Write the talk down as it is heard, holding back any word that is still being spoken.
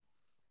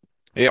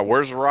Yeah,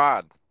 where's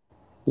Rod?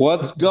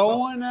 What's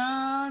going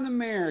on,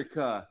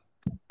 America?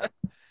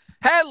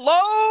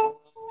 Hello,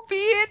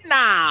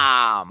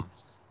 Vietnam.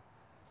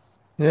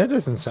 Yeah, it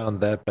doesn't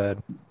sound that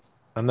bad.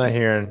 I'm not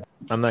hearing.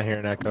 I'm not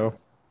hearing echo.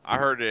 I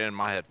heard it in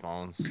my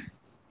headphones.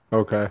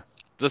 Okay,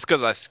 Just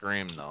because I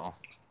screamed, though.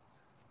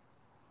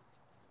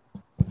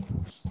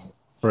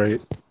 right.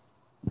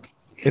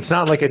 It's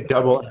not like a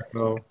double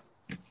echo,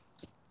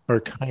 or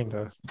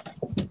kinda.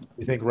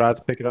 You think Rod's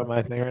picking up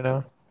my thing right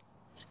now?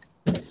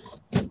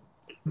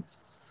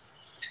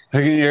 I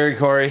can hear you,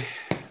 Corey.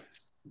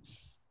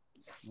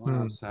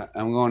 Hmm.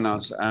 I'm going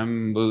outside.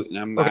 I'm booting.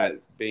 I'm Okay. not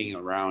being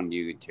around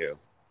you two.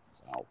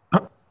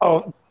 So.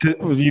 Oh,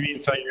 you mean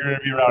so you're gonna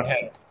be around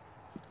him?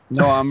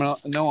 No, I'm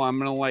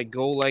gonna like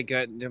go like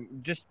a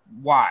just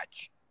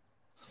watch.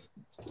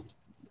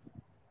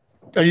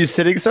 Are you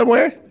sitting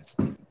somewhere?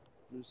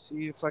 Let's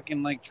see if I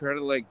can like try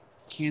to like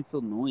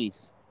cancel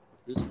noise.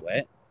 Is this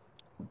wet?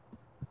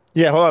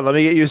 Yeah, hold on. Let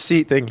me get you a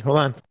seat thing. Hold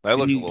on. That Can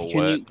looks a you little can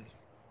wet. you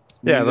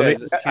Yeah, you let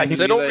me. guys I can can.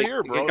 Sit you over like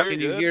here, bro. You're can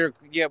you good.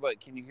 hear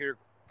but can you hear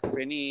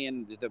Finney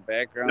in the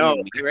background No,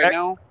 and me right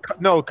now?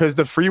 no, because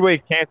the freeway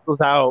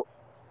cancels out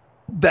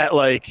that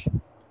like.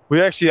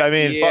 We actually, I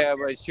mean, fuck. Yeah,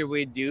 but should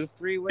we do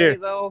freeway Here,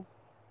 though?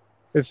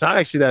 it's not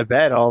actually that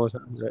bad all of a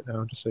sudden right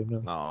now. Just so you know.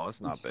 No, it's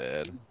not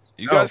bad.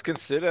 You No. guys can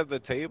sit at the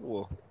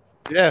table.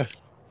 Yeah.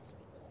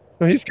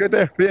 No, he's good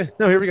there. Yeah.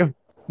 No, here we go.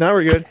 Now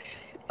we're good.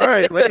 All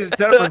right, ladies and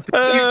gentlemen,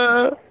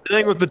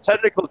 dealing with the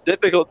technical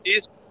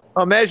difficulties.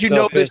 As you So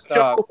know, this pissed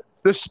show, off.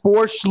 the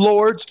Sports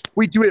Lords,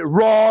 we do it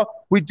raw,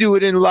 we do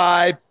it in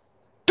live,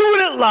 doing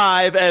it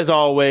live as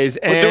always.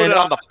 We're doing And it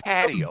on the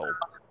patio.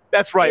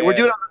 that's right, we're Yeah.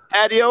 doing it on the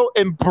patio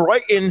in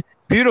Brighton,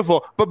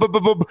 beautiful,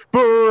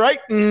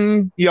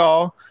 Brighton,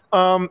 y'all.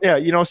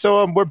 Yeah,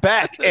 so we're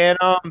back, and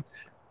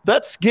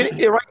let's get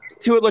it right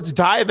into it. Let's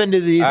dive into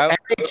these I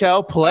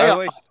NHL I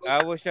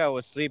playoffs. wish I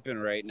was sleeping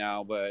right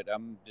now, but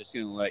I'm just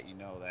gonna let you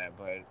know that.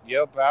 But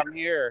yep, I'm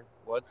here.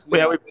 What's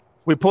Yeah, new?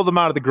 we pulled him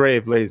out of the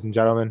grave, ladies and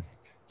gentlemen.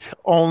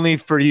 Only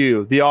for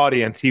you, the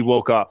audience, he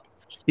woke up.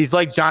 He's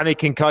like Johnny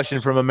Concussion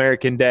from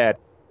American Dad.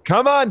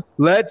 Come on,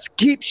 let's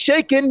keep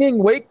shaking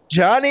and wake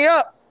Johnny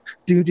up.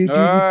 Do do All do do.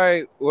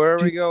 right, where are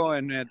do. we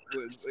going?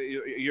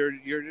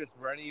 You're just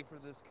ready for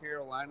this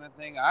Carolina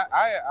thing?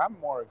 I'm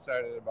more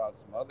excited about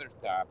some other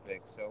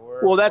topics. So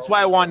Well, where that's are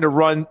why I we wanted to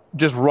going?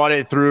 run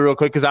it through real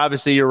quick because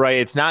obviously you're right.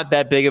 It's not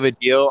that big of a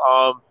deal.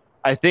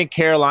 I think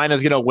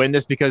Carolina's going to win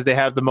this because they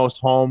have the most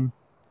home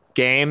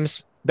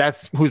games.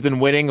 That's who's been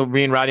winning.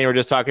 Me and Rodney were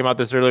just talking about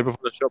this earlier before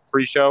the show,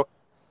 pre-show.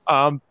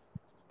 Um,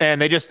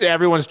 and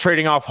everyone's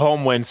trading off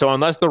home wins. So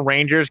unless the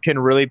Rangers can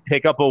really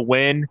pick up a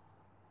win,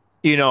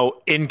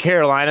 in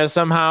Carolina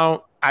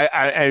somehow,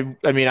 I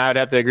mean, I would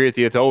have to agree with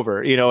you. It's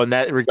over, in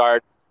that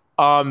regard.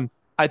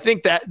 I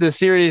think that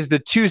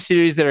the two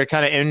series that are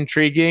kind of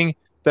intriguing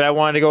that I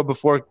wanted to go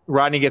before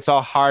Rodney gets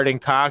all hard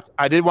and cocked.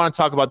 I did want to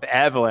talk about the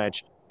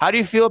Avalanche. How do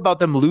you feel about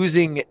them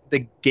losing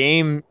the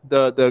game,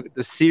 the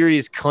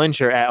series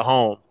clincher at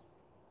home,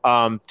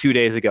 2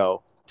 days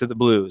ago to the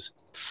Blues?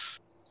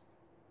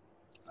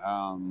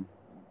 Um,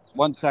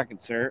 1 second,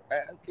 sir.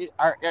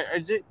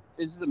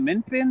 Is the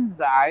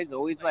Minpin's eyes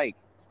always like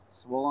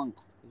swollen?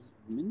 Is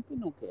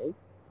Minpin okay?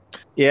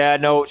 Yeah,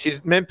 no, she's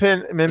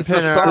Minpin. It's the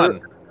Minpin.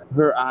 sun.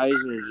 Her eyes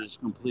are just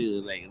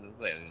completely like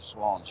they're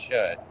swollen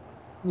shut.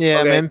 Yeah,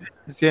 Okay,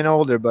 Minpin's getting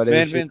older, buddy.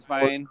 Minpin's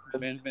fine.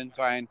 Minpin's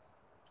fine.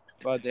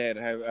 About that,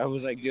 I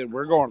was like, dude,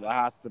 we're going to the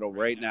hospital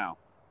right now.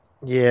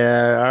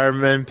 Yeah, our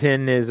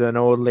Minpin is an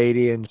old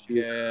lady, and she's.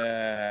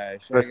 Yeah,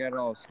 so I got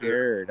all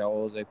scared. I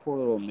was like, poor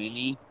little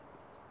Minnie.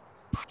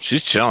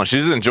 She's chilling.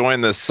 She's enjoying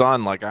the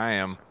sun like I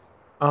am.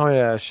 Oh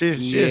yeah,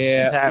 she's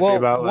Yeah, happy well,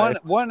 about life.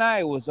 one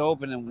eye was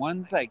open and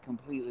one's like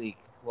completely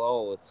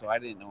closed, so I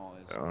didn't know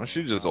it was Oh, she's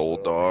you just know, a old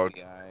little dog.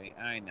 baby eye.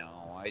 I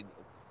know.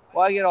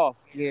 I get all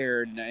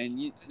scared,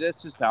 and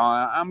that's just how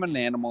I'm an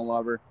animal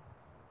lover.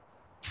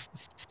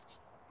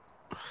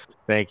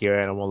 Thank you,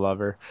 animal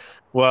lover.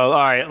 Well, all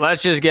right,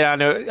 let's just get on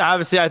to it.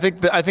 Obviously, I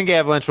think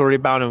Avalanche will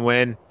rebound and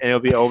win, and it'll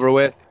be over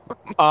with.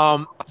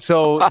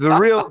 So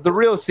the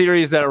real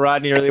series that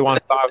Rodney really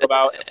wants to talk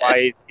about, and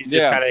why he's just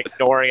Yeah. kind of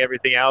ignoring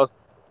everything else,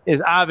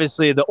 is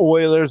obviously the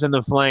Oilers and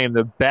the Flame,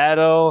 the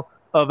Battle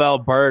of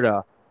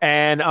Alberta,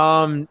 and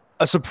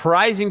a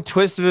surprising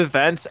twist of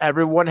events.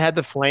 Everyone had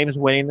the Flames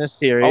winning this Are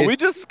series, we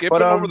just but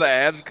skipping over the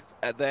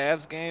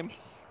Avs game?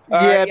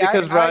 yeah, I,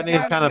 because I Rodney's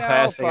kind of kind of know.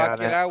 passing Fuck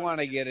on it. it. I want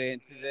to get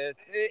into this,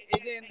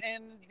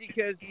 and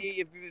because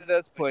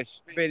let's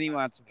push. Vinny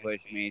wants to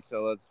push me,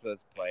 so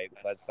let's play.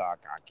 Let's talk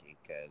hockey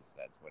because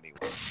that's what he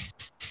wants.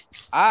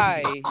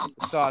 I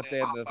thought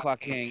that the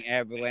fucking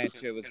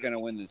Avalanche was going to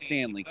win the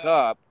Stanley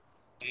Cup,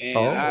 and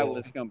I Oh.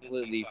 was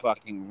completely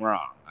fucking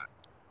wrong.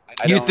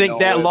 I You don't think know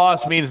that if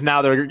loss means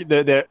now they're you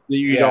don't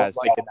yes.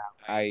 like it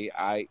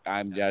now?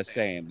 I'm just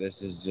saying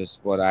this is just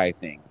what I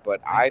think.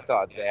 But I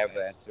thought the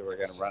Avalanche were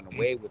going to run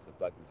away with the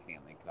fucking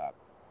Stanley Cup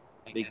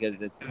because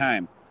it's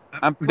time.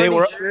 I'm They pretty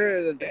were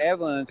sure that the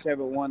Avalanche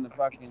haven't won the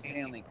fucking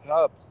Stanley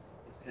Cups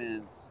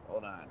since.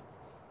 Hold on.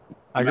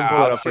 I can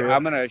pull it up for you.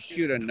 I'm gonna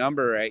shoot a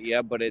number at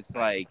you, but it's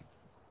like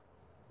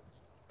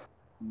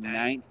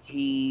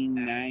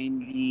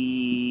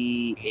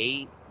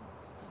 1998.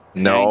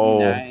 No,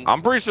 99.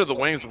 I'm pretty sure the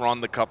Wings were on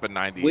the cup in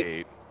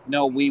 '98.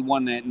 No, we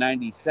won at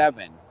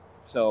 97.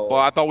 So, Well,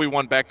 I thought we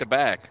won back to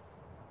back.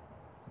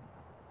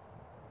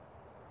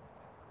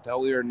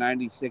 thought we were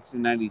 96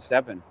 and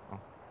 97.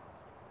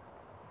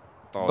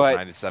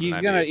 But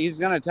he's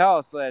gonna tell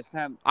us last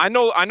time. I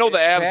know the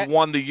Avs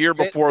won the year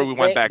before we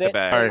went back to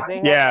back.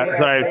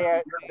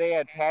 They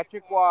had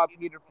Patrick Waugh,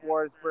 Peter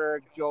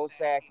Forsberg, Joe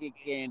Sakic,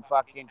 and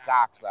fucking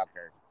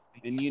cocksucker.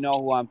 And you know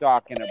who I'm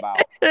talking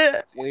about.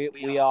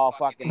 We all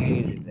fucking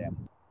hated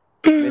him.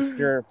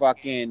 Mr.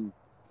 fucking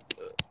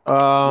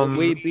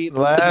we beat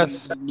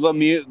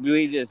Lemieux.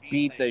 We just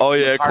beat the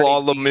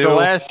Claude Lemieux. The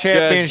last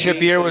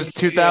championship year was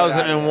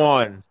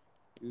 2001.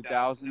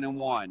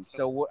 2001.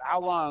 So how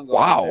long ago?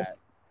 Wow. Was that?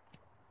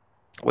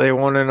 They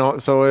won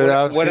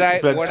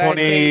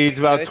it's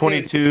about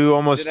 22,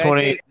 almost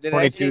 20,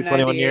 22,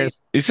 21 years.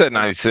 You said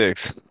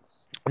 96.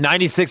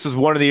 96 was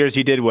one of the years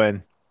he did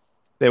win.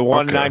 They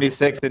won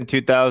 96 in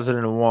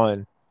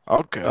 2001.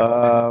 Okay.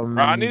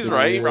 Rodney's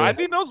right.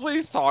 Rodney knows what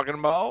he's talking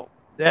about.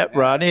 Yep,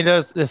 Rodney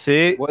does.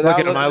 See, look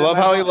at him. I love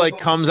how he like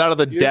comes out of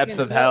the depths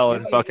of hell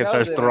and fucking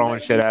starts throwing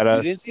shit at us.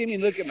 You didn't see me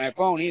look at my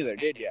phone either,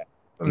 did you?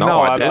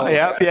 No, I didn't.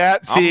 Yeah.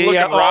 See,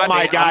 oh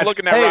my God. I'm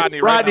looking at Rodney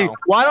right now.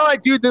 Why don't I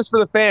do this for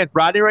the fans?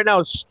 Rodney right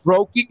now is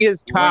stroking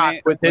his cock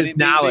with his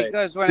knowledge.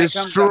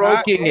 Just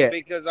stroking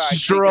it.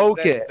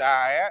 Stroke it.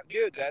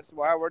 Dude, that's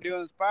why we're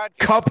doing this podcast.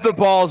 Cup the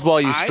balls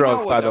while you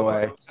stroke, by the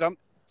way.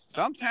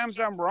 Sometimes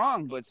I'm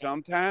wrong, but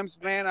sometimes,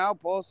 man, I'll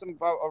pull a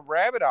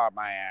rabbit off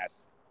my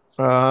ass.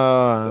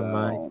 Oh,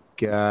 my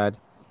God.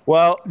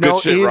 Well,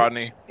 good shit,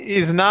 Rodney.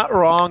 He's not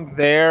wrong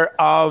there.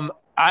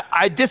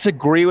 I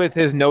disagree with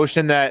his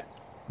notion that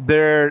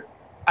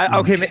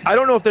I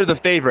don't know if they're the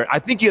favorite. I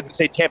think you have to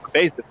say Tampa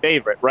Bay is the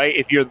favorite, right?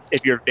 If you're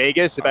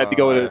Vegas, if I had to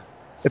go to,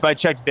 if I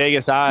checked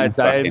Vegas odds,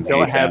 I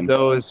don't have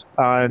those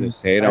on.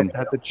 Just hate them. I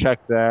have to check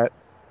that.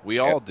 We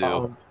all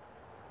do.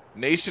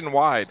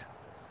 Nationwide.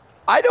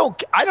 I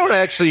don't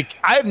actually.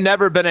 I've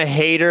never been a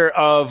hater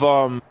of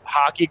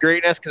hockey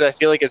greatness because I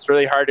feel like it's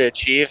really hard to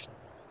achieve.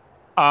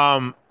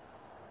 I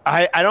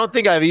don't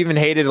think I've even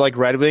hated like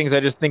Red Wings. I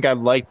just think I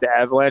liked the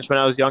Avalanche when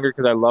I was younger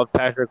because I loved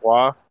Patrick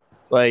Waugh.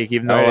 Like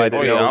even though I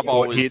didn't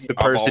know the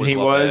person he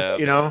was,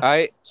 you know.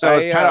 So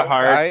it's kind of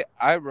hard.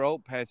 I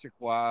wrote Patrick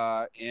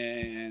Waugh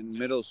in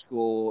middle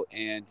school,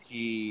 and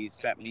he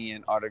sent me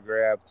an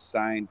autographed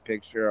signed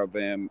picture of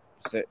him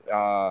to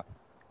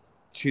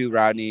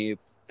Rodney.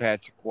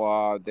 Patrick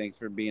Waugh, thanks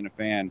for being a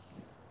fan.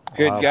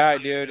 Good guy,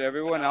 dude.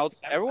 Everyone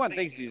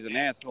thinks he's an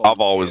asshole. I've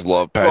always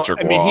loved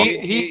Patrick Waugh.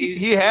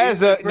 He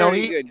has a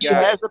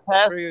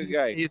past.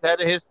 He's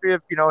had a history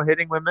of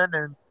hitting women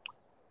and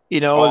I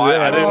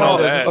didn't know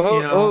that.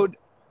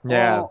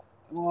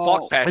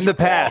 Fuck Patrick.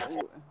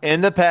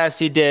 In the past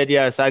he did.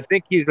 Yes, I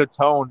think he's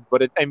atoned,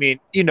 but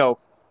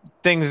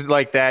things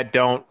like that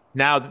don't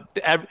now.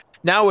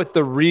 Now with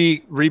the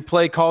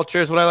replay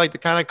culture is what I like to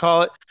kind of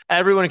call it.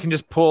 Everyone can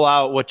just pull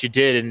out what you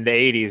did in the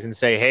 80s and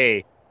say,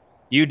 hey,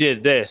 you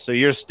did this, so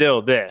you're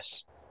still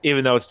this,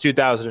 even though it's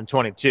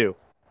 2022.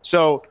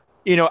 So,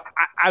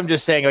 I'm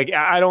just saying, like,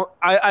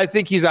 I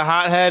think he's a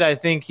hothead. I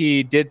think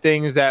he did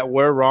things that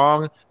were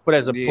wrong, but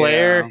as a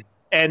player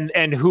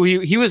and who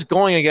he was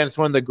going against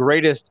one of the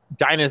greatest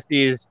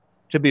dynasties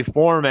to be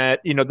formed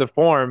at,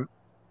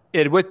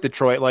 with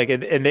Detroit, like,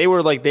 and they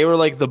were like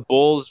the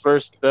Bulls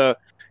versus the,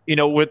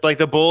 with like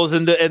the Bulls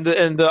and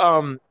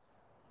the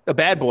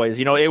Bad Boys.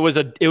 It was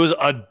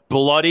a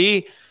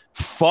bloody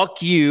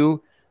fuck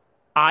you.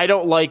 I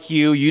don't like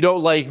you. You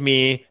don't like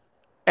me.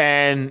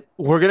 And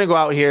we're going to go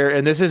out here.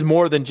 And this is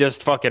more than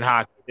just fucking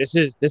hockey. This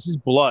is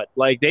blood.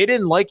 Like they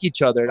didn't like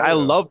each other. And I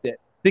loved it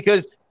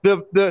because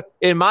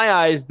in my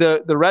eyes,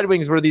 the Red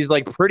Wings were these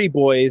like pretty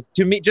boys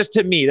to me,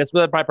 that's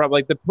what I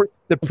probably like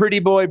the pretty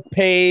boy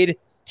paid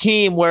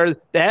team where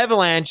the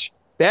Avalanche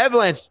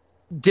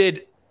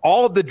did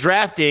all of the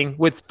drafting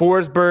with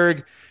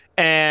Forsberg.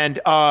 And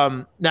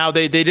now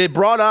they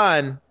brought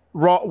on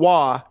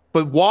Waugh,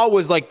 but Waugh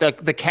was like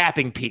the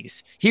capping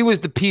piece. He was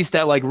the piece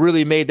that like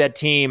really made that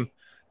team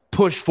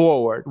push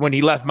forward when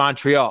he left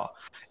Montreal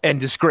and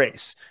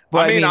disgrace.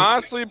 But I mean,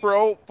 honestly,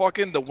 bro,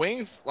 fucking the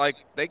Wings, like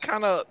they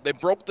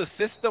broke the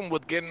system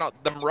with getting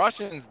them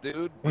Russians,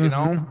 dude.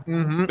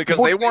 Because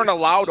they weren't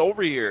allowed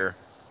over here.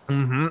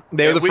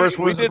 They were the first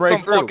ones to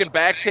break through. We did some fucking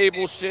back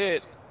table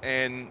shit,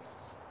 and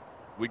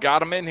we got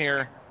them in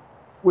here.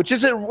 Which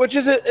isn't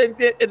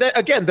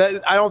again,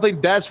 that I don't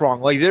think that's wrong.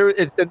 Like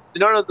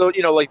none of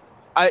the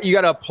you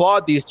got to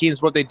applaud these teams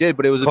for what they did,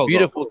 but it was a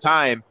beautiful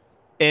time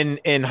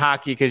in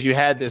hockey because you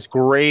had this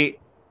great,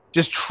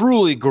 just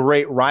truly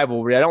great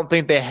rivalry. I don't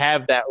think they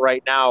have that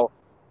right now,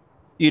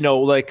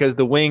 because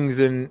the Wings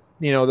and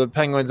the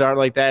Penguins aren't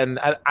like that, and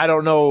I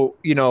don't know,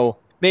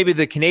 maybe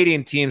the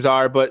Canadian teams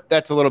are, but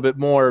that's a little bit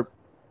more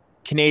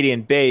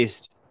Canadian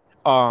based.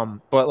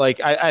 But like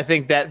I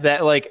think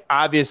that like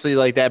obviously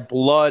like that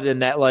blood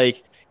and that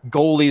like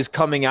goalies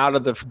coming out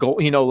of the goal,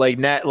 like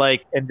net,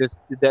 like, and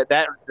just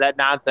that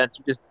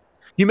nonsense.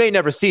 You may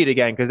never see it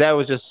again because that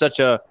was just such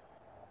a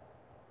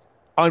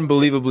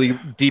unbelievably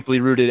deeply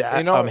rooted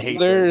hatred.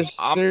 There's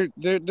 3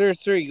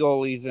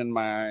 goalies in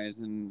my eyes,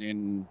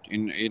 and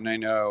I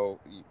know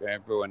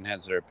everyone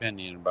has their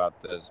opinion about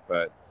this,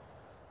 but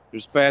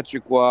there's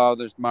Patrick Wall,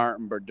 there's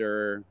Martin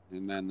Brodeur,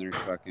 and then there's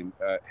fucking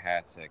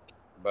Hasek.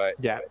 But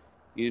yeah,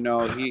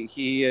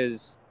 he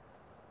is.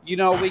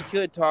 We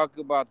could talk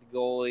about the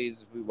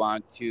goalies if we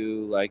want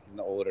to, like in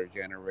the older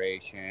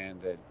generation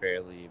that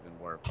barely even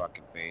wear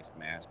fucking face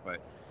masks.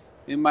 But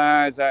in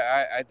my eyes,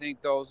 I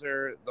think those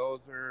are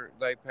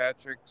like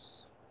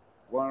Patrick's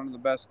one of the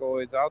best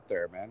goalies out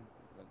there, man.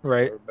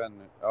 right. Ever been,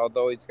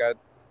 although he's got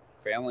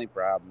family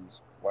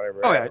problems,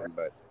 whatever happened.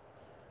 Yeah. But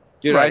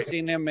dude, Right. I've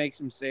seen him make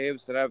some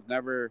saves that I've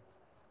never.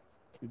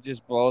 It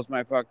just blows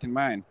my fucking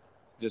mind.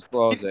 Just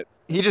blows it.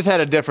 He just had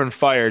a different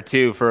fire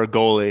too for a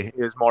goalie.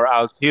 He was more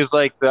out. He was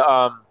like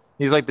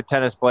he's like the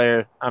tennis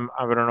player. I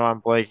don't know.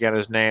 I'm blanking on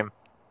his name.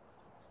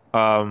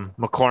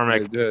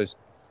 McCormick.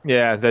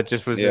 Yeah, that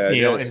just was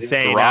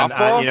insane.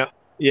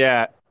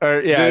 Yeah.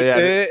 Or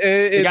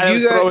the guy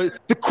that throw it.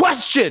 The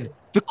question,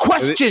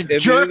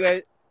 jerk.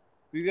 If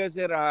you guys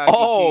had a hockey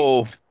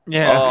team,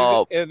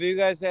 yeah. If you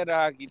guys had a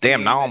hockey damn,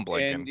 team, now I'm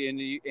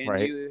blanking. and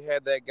right. you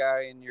had that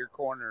guy in your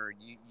corner,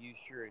 you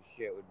sure as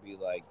shit would be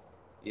like,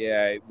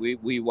 yeah,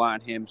 we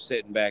want him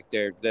sitting back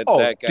there.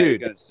 That guy's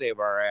gonna save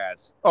our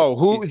ass.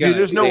 Oh, dude,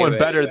 there's no one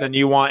better than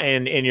you want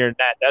in your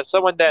net. That's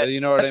someone that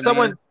you know what that's I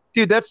someone. mean?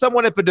 Dude, that's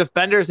someone. If a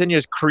defender's in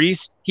your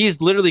crease, he's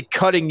literally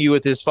cutting you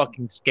with his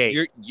fucking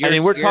skate.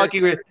 We're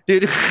talking,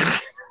 dude.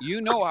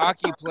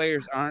 Hockey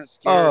players aren't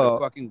scared of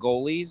fucking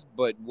goalies,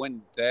 but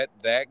when that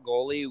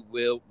goalie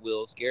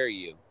will scare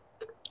you,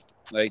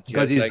 like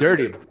because he's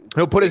dirty.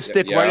 He'll put his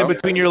stick right in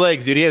between your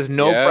legs, dude. He has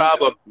no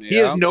problem. He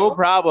has no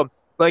problem.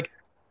 Like,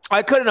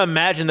 I couldn't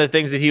imagine the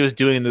things that he was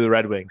doing to the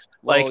Red Wings.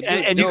 Like, you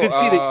can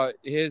see that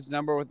his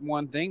number with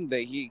one thing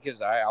that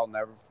because I'll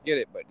never forget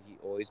it, but he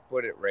always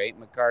put it right in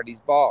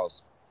McCarty's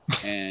balls,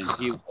 and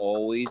he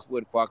always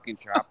would fucking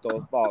chop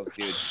those balls,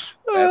 dude.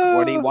 That's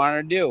what he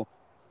wanted to do,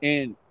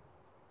 and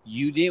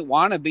you didn't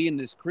want to be in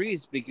this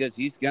crease because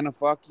he's gonna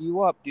fuck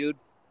you up, dude.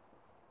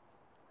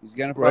 He's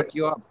gonna fuck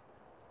you up,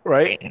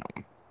 right?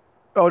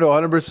 Oh no,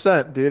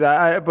 100%, dude.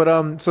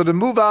 So to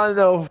move on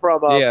though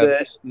from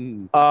this,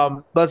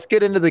 let's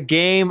get into the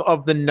game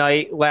of the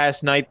night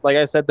last night. Like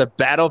I said, the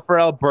battle for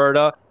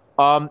Alberta.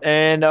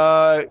 And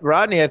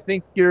Rodney, I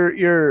think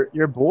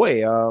your boy,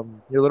 your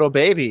little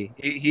baby,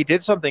 he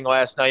did something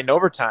last night in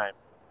overtime.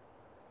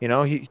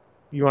 You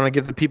want to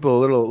give the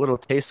people a little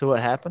taste of what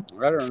happened?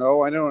 I don't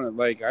know. It's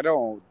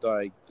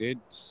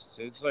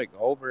like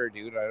over,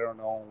 dude. I don't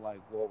know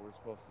like what we're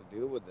supposed to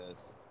do with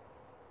this.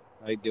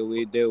 Like, do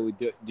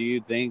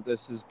you think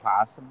this is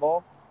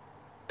possible?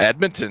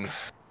 Edmonton.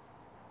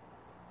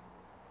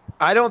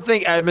 I don't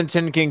think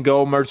Edmonton can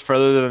go much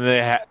further than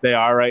they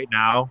are right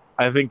now.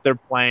 I think they're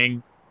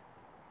playing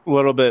a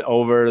little bit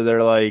over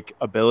their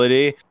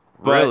ability.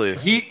 But really,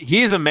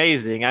 he's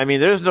amazing. I mean,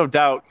 there's no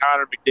doubt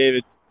Connor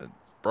McDavid,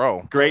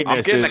 bro, greatness.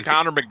 I'm getting a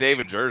Connor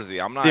McDavid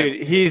jersey. I'm not,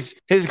 dude. His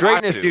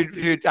greatness, dude.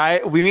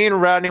 Me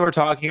and Rodney were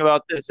talking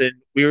about this, and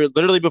we were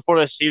literally before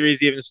the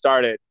series even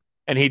started.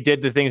 And he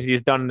did the things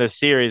he's done in this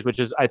series, which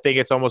is, I think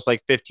it's almost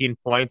like 15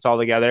 points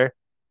altogether.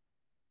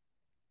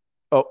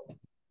 Oh,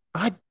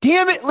 God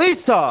damn it,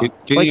 Lisa!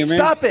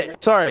 Stop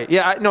it. Sorry.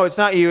 Yeah, no, it's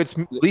not you. It's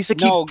Lisa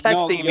keeps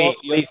texting me.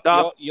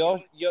 Stop.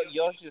 Yosh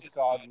just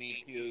called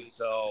me too.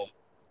 So,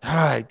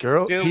 God,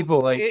 girl, dude,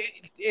 people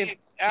if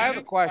I have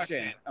a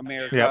question,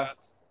 America. Yep.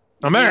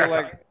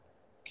 America.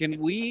 Can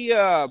we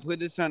put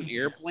this on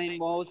airplane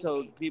mode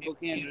so people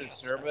can't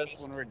disturb us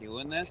when we're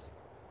doing this?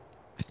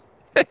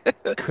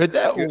 Could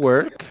that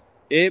work?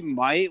 It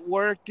might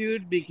work,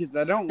 dude, because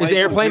I don't like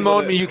airplane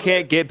mode you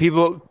can't get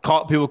people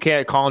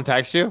can't call and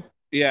text you?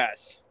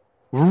 Yes.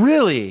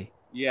 Really?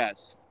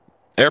 Yes.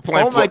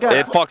 Airplane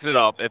it fucks it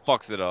up. It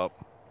fucks it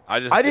up.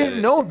 I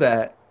didn't know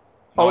that.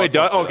 No, it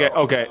does.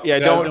 Okay. Yeah, it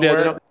doesn't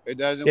work.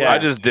 I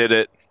just did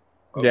it.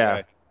 Okay.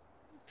 Yeah.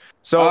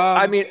 So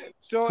I mean,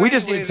 we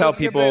just need to tell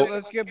people.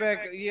 Let's get back.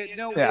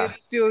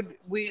 It's, dude.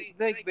 We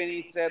like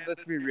Vinny said.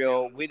 Let's be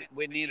real.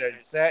 We need a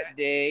set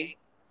day,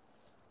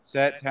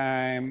 set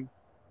time,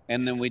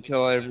 and then we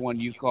tell everyone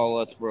you call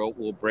us,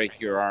 we'll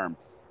break your arm.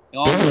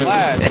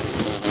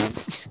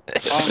 Unless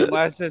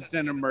it's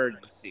an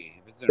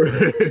emergency. If it's an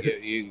emergency,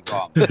 you can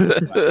call me.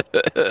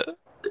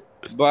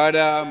 But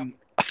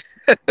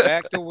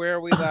back to where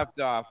we left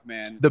off,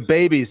 man. The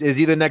babies. Is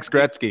he the next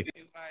Gretzky?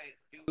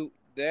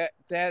 But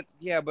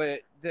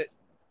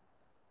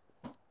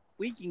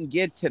we can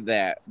get to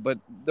that. But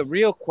the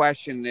real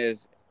question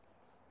is,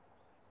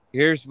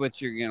 here's what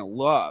you're gonna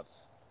love,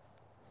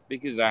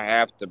 because I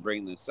have to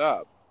bring this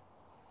up.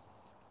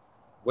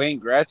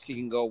 Wayne Gretzky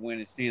can go win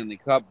a Stanley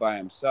Cup by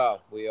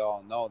himself. We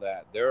all know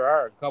that. There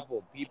are a couple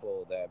of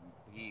people that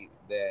Wayne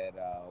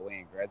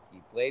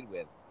Gretzky played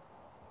with.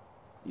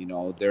 You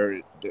know,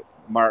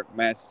 Mark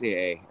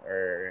Messier,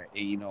 or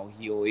you know,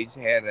 he always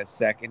had a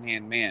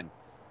second-hand man,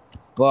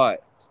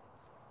 but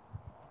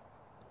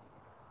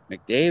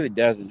McDavid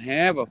doesn't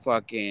have a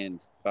fucking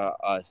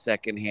a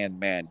second-hand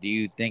man. Do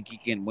you think he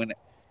can win it?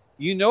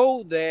 You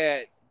know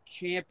that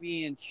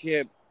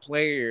championship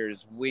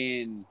players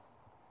win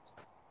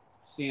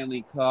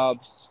Stanley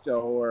Cups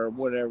or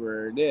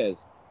whatever it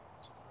is.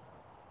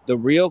 The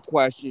real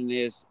question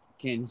is,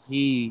 can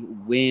he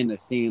win a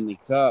Stanley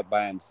Cup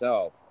by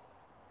himself?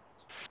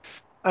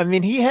 I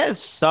mean, he has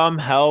some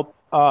help.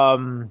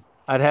 I'd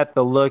have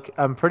to look.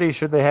 I'm pretty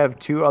sure they have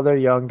two other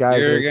young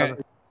guys that You're are gonna,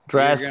 coming,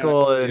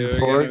 Draskell and you're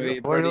gonna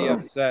be pretty Forgo.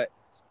 upset.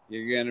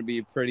 You're gonna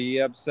be pretty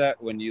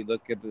upset when you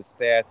look at the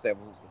stats that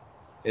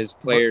his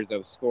But players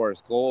that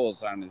scores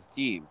goals on his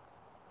team.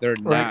 They're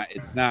right. not.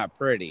 It's not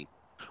pretty.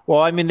 Well,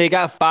 I mean, they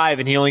got five,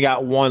 and he only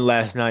got one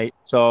last night.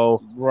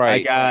 So I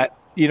Right. got,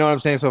 you know what I'm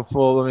saying? So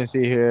full. Let me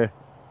see here.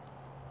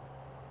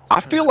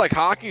 I feel like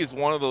hockey is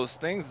one of those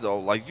things though.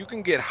 Like you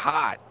can get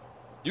hot.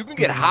 You can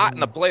get hot in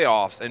the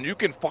playoffs and you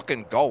can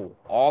fucking go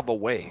all the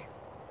way.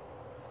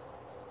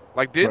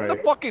 Like didn't the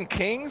Right. fucking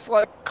Kings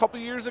like a couple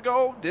years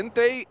ago, didn't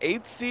they?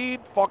 8th seed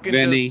fucking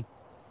Vinny,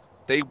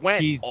 they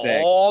went he's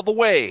all the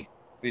way.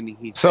 Vinny,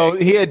 he's So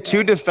that he good. had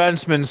two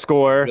defensemen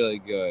score. Really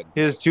good.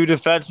 His two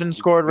defensemen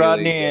scored, really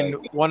Rodney, good.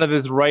 and one of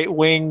his right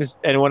wings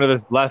and one of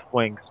his left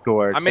wings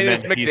scored. I mean, and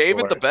is then he McDavid the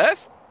scored.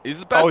 best? He's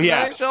the best Oh in the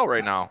yeah. NHL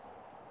right now.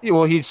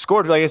 Well, he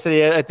scored. Like I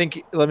said, I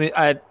think.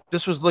 I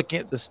just was looking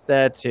at the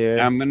stats here.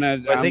 I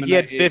think he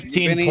had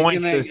 15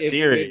 points this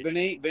series.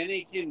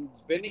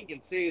 Vinny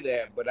can say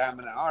that, but I'm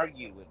gonna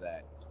argue with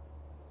that.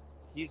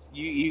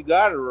 You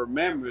got to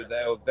remember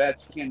that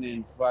Ovechkin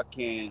and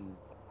fucking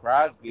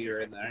Crosby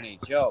are in the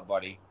NHL,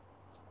 buddy.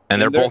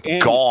 And they're both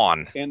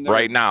gone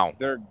right now.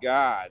 They're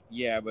God.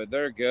 Yeah, but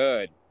they're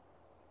good.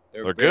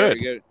 They're very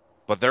good.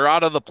 But they're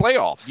out of the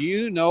playoffs. Do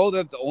you know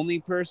that the only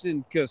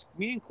person, because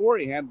me and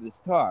Corey had this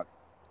talk,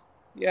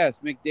 yes,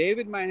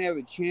 McDavid might have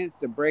a chance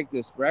to break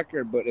this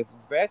record, but if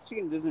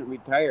Ovechkin doesn't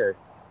retire,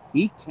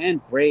 he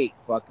can break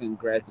fucking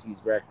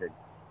Gretzky's record.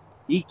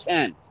 He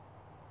can.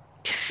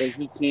 But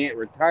he can't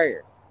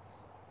retire.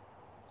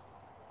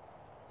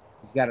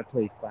 He's got to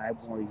play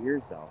 5 more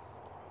years, though.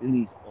 And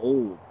he's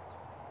old.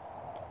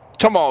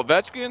 Come on,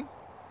 Ovechkin.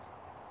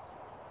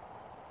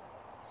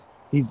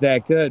 He's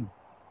that good.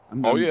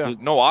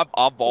 No, I've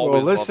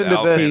always listen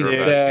loved to this. He's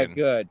Alexander that Ovechkin.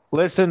 good.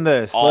 Listen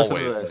this. Always.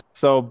 Listen to this.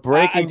 So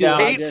breaking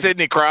down. I hate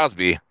Sidney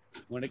Crosby.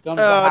 When it comes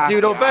to hockey,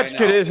 dude,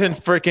 Ovechkin isn't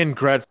freaking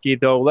Gretzky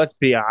though. Let's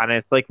be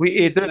honest. Like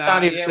we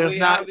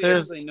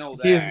obviously know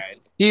that.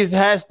 He's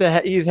had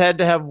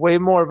to have way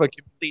more of a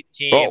complete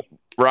team. Oh,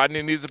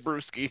 Rodney needs a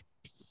brewski.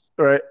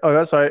 Right. Oh,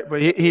 that's all right.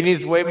 But he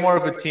needs way more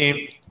of a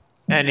team,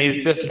 and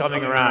he's just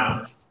coming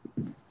around.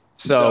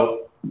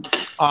 So,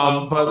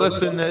 but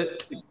listen,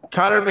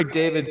 Connor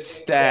McDavid's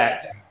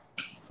stats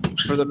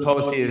for the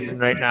postseason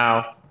right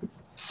now: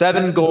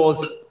 7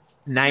 goals,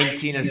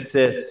 19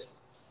 assists.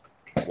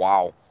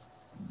 Wow.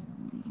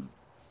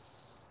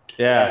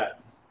 Yeah.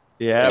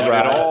 Yeah,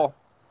 right.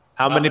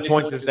 How many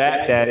points is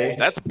that, Daddy?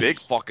 That's big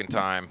fucking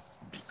time.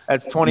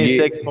 That's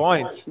 26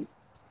 points.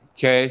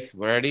 Okay,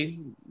 ready?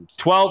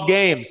 12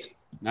 games.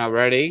 Now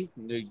ready?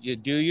 You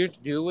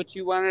do what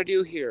you want to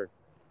do here.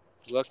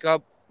 Look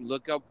up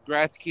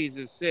Gretzky's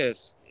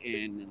assists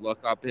and look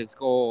up his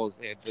goals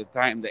at the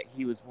time that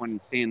he was winning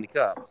Stanley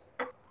Cups.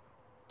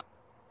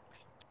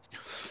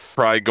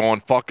 Probably going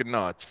fucking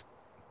nuts.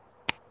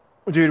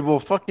 Dude, well,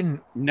 fucking...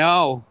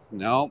 No,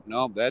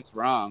 that's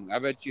wrong. I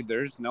bet you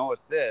there's no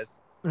assist.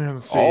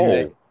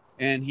 Oh.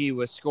 And he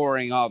was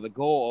scoring all the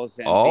goals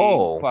and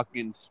being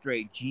fucking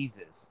straight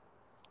Jesus.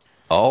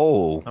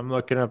 Oh. I'm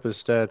looking up his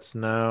stats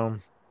now.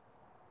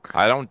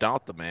 I don't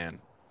doubt the man.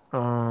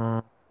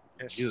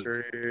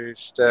 History,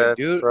 stats.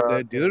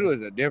 The dude was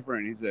he's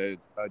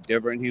a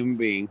different human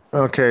being.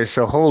 Okay,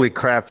 so holy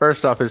crap.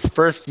 First off, his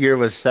first year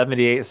was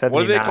 78, 79.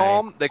 What do they call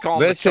him? They call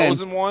him the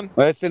chosen one?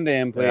 Listen to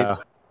him, please. Yeah.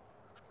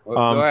 Go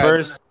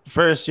ahead.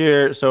 First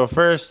year,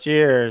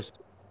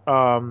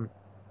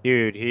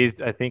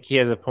 dude, I think he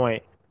has a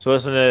point. So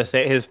listen to this.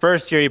 His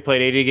first year he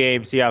played 80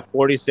 games, he got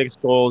 46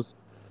 goals,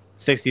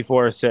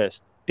 64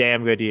 assists.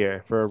 Damn good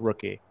year for a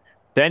rookie.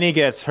 Then he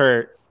gets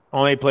hurt,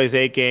 only plays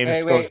 8 games.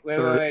 Hey, wait.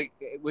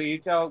 Will you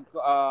tell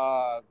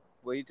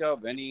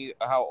Vinny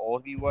how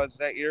old he was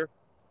that year?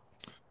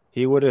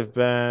 He would have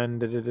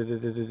been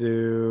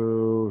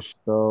so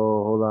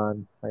hold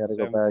on. I gotta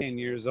go back. 17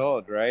 years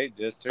old, right?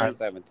 Just turned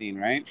 17,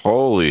 right?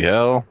 Holy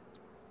hell.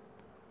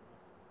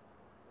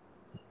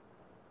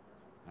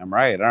 I'm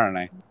right, aren't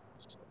I?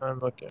 I'm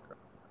looking.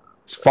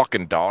 His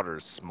fucking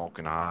daughter's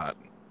smoking hot.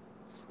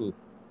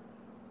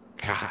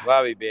 God.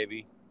 Love you,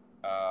 baby.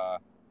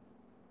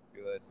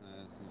 You listen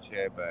to this and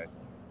shit, but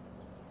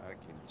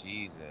fucking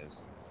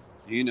Jesus.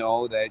 Do you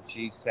know that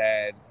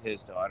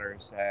his daughter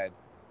said,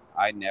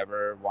 I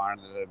never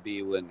wanted to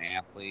be with an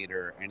athlete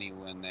or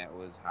anyone that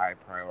was high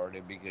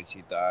priority because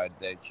she thought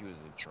that she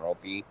was a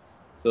trophy.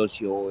 So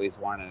she always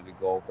wanted to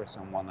go for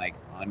someone like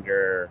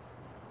under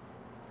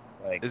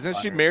Like, Isn't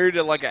she married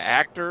to like an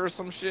actor or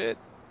some shit?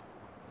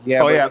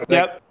 Yeah. Oh, but, yeah. like,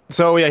 Yep.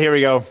 So, yeah, here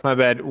we go. My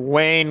bad.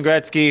 Wayne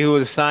Gretzky, who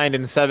was signed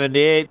in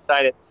 78,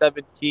 signed at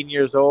 17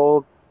 years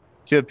old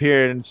to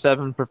appear in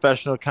 7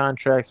 professional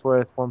contracts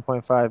worth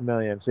 1.5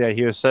 million. So, yeah,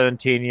 he was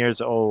 17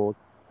 years old.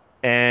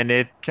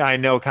 And I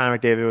know Connor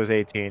McDavid was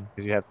 18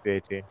 because you have to be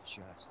 18.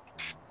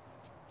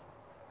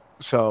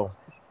 So,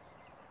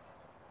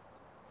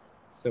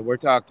 So we're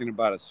talking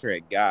about a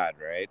straight god,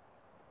 right?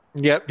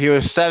 yep, he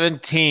was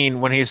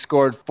 17 when he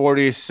scored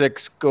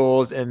 46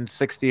 goals and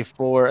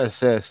 64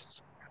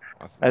 assists.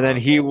 That's And then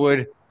nuts.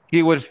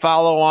 he would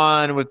follow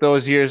on with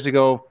those years to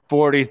go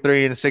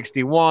 43 and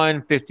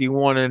 61,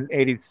 51 and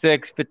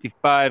 86,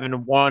 55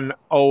 and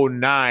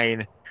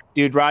 109.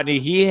 Dude, Rodney,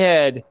 he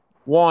had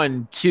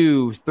 1,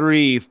 2,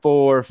 3,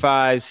 4,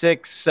 5,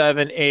 6,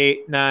 7,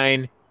 8,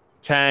 9,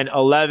 10,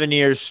 11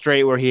 years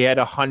straight where he had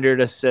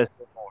 100 assists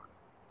or more.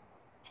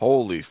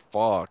 Holy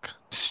fuck.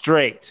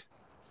 Straight.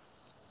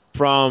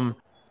 From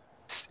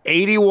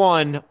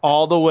 81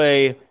 all the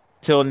way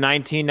till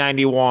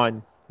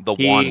 1991. The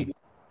one. He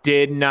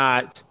did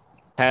not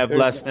have There's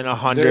less than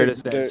 100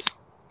 assists.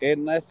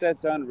 Unless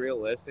that's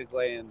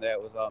unrealistically and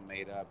that was all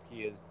made up,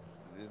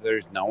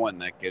 there's no one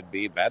that could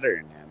be better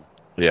than him.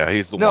 Yeah,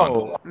 he's the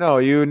one. No,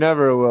 you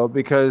never will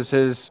because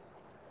his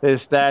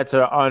stats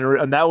are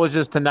unreal, and that was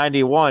just to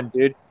 91,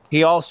 dude.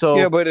 He also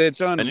Yeah, but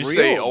it's unreal. And you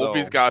say though.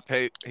 Ovi's got to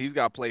pay? He's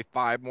got to play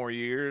 5 more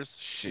years.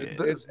 Shit.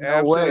 It's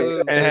no way.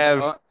 absolutely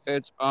And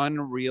it's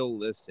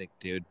unrealistic,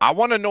 dude. I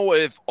want to know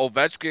if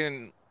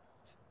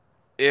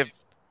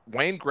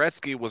Wayne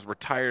Gretzky was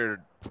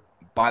retired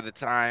by the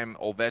time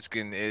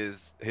Ovechkin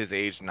is his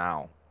age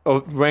now.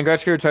 Wayne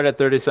Gretzky retired at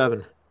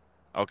 37.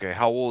 Okay,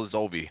 how old is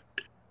Ovi?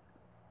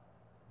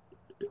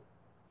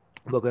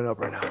 Looking it up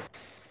right now.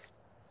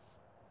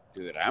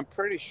 Dude, I'm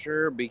pretty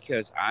sure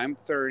because I'm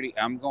 30,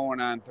 I'm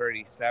going on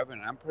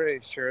 37. I'm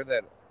pretty sure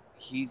that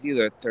he's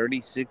either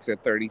 36 or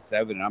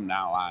 37. I'm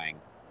not lying.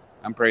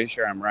 I'm pretty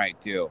sure I'm right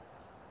too.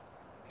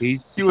 He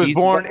was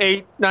born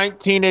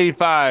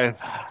 1985.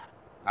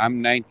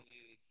 I'm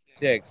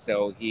 1986,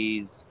 so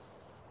he's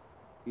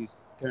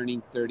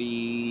turning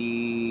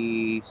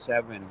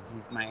 37. He's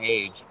my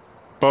age.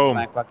 Boom.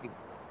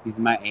 He's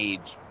my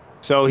age.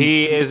 So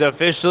he is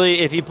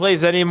officially, if he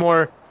plays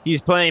anymore, he's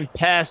playing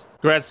past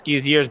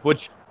Gretzky's years,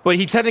 but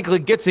he technically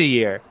gets a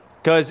year.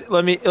 Because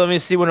let me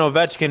see when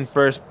Ovechkin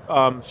first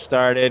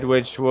started,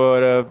 which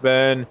would have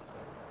been,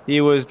 he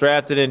was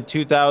drafted in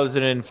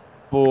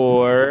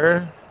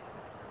 2004.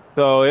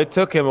 So it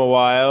took him a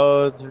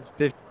while.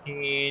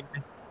 15.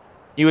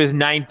 He was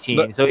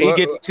 19. So he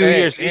gets 2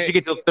 years. So he should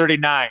get to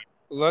 39.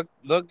 Look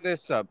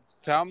this up.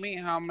 Tell me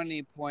how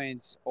many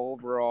points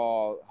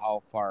overall,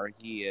 how far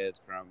he is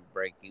from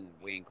breaking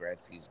Wayne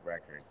Gretzky's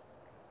record.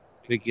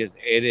 Because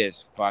it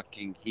is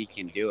fucking, he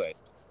can do it.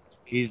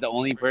 He's the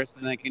only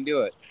person that can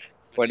do it.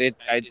 But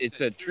it's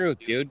the truth,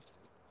 dude.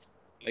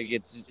 Like,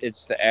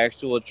 it's the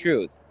actual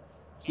truth.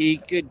 He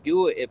could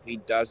do it if he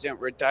doesn't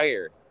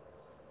retire.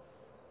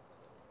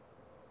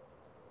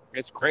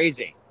 It's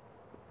crazy.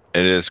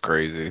 It is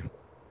crazy.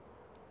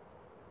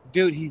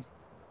 Dude,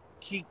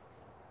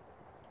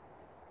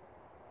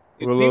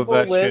 If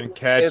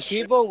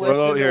people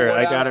listen to what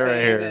I got I'm it right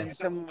saying, here. and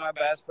some of my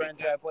best friends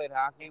I played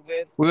hockey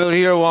with, We'll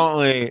hear, won't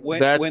we?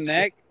 that's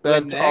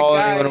all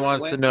anyone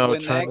wants to know.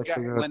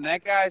 When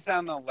that guy's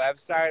on the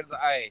left side of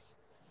the ice,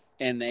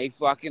 and they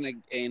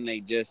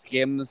just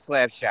give him the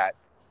slap shot.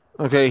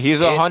 Okay,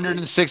 he's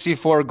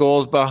 164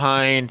 goals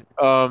behind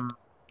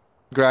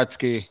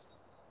Gretzky.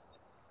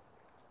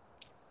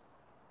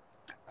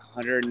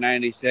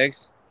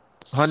 196.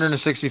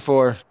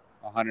 164.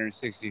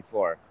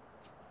 164.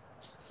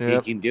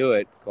 Yep. He can do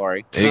it,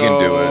 Corey. He can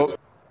do it.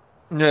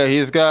 Yeah,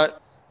 he's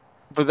got.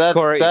 But that's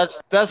Corey,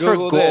 that's for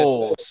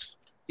goals. This.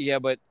 Yeah,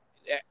 but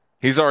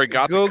he's already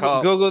got the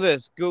cup. Google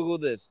this.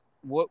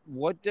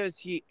 What does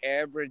he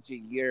average a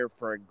year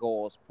for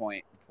goals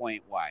point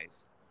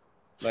wise?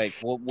 Like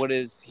what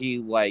does he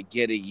like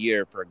get a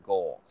year for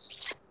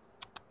goals?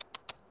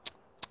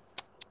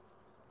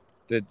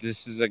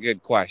 This is a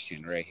good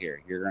question right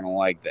here. You're gonna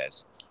like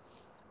this.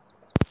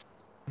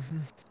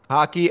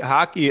 Hockey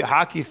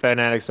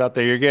fanatics out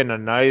there, you're getting a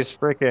nice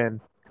freaking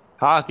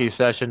hockey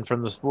session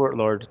from the Sport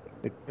Lord.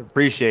 I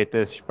appreciate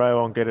this. You probably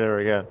won't get it ever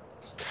again.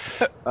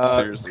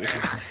 Seriously.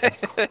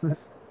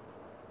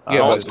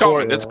 Yeah, it's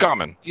coming. It's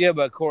coming. Yeah,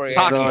 but Corey, it's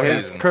hockey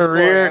his season.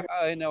 career.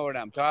 Corey, I know what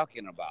I'm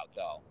talking about,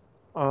 though.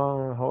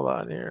 Hold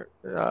on here.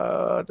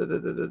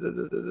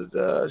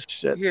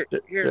 Shit. Here,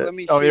 let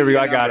me. Oh, here we go.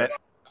 I got it.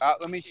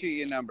 Let me shoot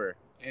you a number.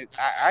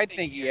 I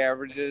think he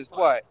averages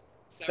what,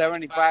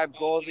 75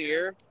 goals a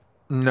year.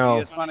 No.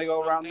 You just want to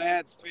go around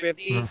that?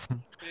 50?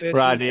 50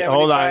 Rodney, 75?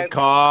 hold on.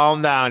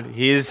 Calm down.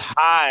 His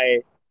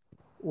high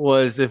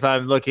was, if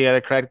I'm looking at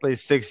it correctly,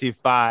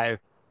 65.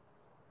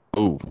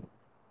 Ooh.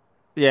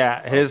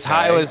 Yeah, his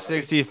high was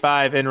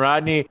 65. And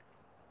Rodney,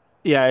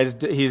 yeah,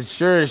 he's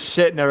sure as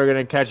shit never going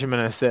to catch him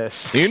an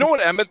assist. You know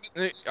what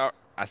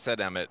I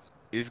said Emmett.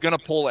 He's going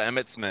to pull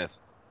Emmett Smith.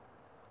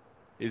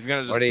 He's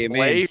gonna just What do you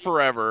play mean?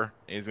 forever.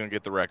 And he's gonna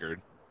get the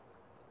record.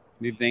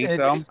 You think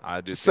so?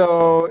 I do think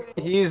so.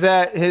 He's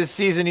at his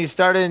season. He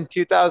started in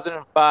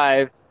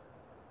 2005.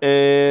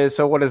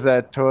 So what is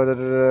that?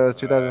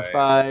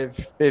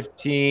 2005,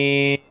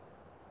 15,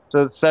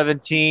 so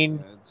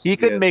 17. He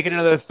could make it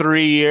another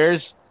 3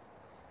 years.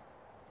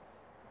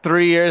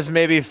 3 years,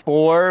 maybe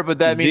 4, but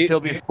that means he'll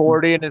be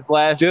 40 in his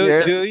last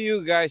year. Do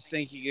you guys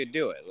think he could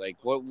do it? Like,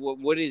 what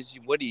do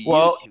you?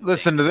 Well, two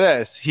listen think? to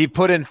this. He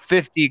put in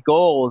 50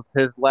 goals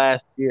his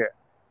last year.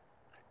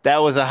 That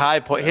was a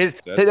high point.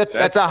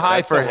 That's a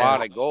high for him. That's a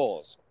lot of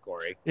goals,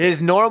 Corey. His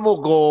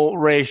normal goal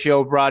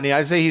ratio, Rodney,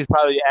 I'd say he's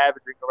probably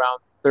averaging around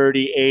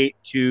 38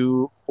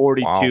 to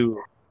 42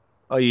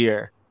 a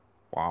year.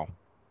 Wow.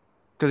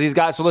 Because he's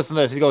got, so listen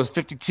to this. He goes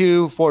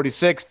 52,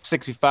 46,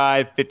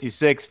 65,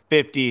 56,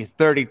 50,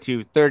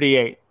 32,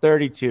 38,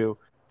 32,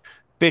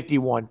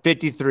 51,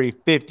 53,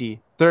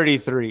 50,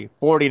 33,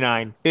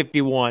 49,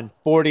 51,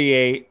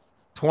 48,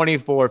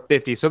 24,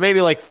 50. So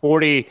maybe like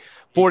 40,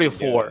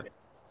 44.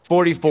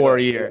 44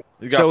 a year.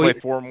 You got to play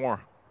 4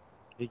 more.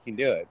 He can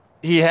do it.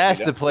 He has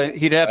to play.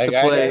 He'd have to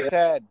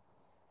play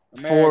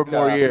 4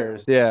 more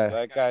years. Yeah.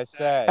 Like I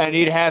said. And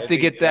he'd have to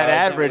get that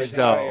average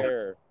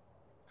though.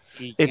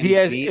 If he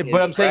has,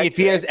 but I'm saying if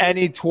he has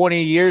any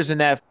 20 years in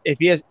that, if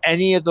he has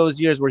any of those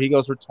years where he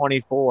goes for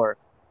 24,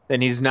 then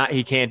he's not.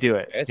 He can't do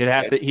it.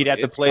 He'd have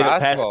to play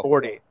past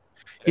 40.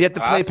 He'd have to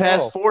play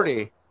past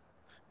 40.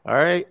 All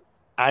right.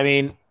 I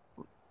mean,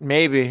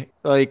 maybe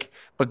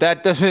but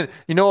that doesn't.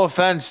 No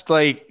offense.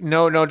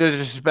 No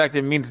disrespect.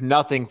 It means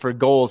nothing for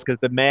goals because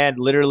the man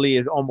literally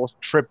is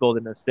almost tripled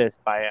in assists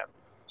by him.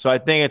 So I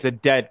think it's a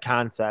dead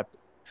concept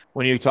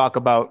when you talk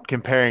about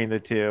comparing the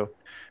two.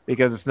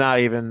 Because they're not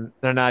even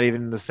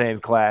in the same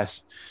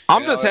class.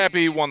 I'm just happy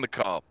he won the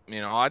cup.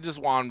 I just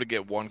want him to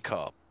get 1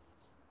 cup.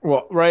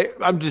 Well, right.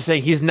 I'm just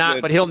saying he's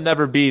not, but he'll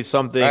never be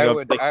something. I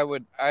would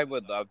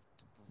love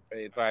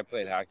if I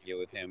played hockey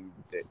with him.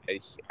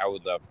 I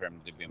would love for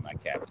him to be my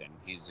captain.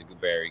 He's a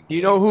very.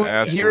 You know who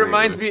he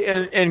reminds me,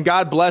 and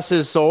God bless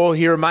his soul.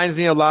 He reminds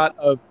me a lot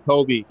of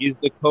Kobe. He's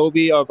the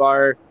Kobe of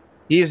our.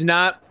 He's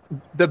not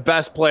the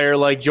best player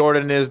like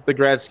Jordan is the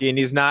Gretzky, and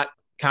he's not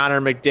Connor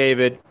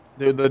McDavid.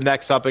 The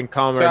next up and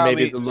comer,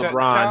 maybe the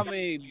LeBron. Tell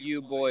me,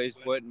 you boys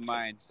wouldn't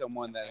mind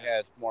someone that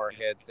has more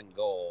hits and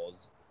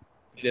goals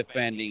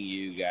defending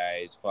you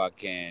guys.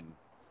 Fucking,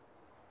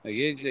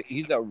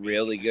 he's a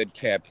really good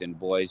captain,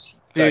 boys.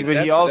 Dude,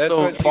 but he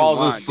also falls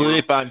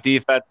asleep on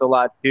defense a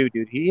lot too,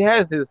 dude. He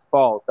has his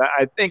faults.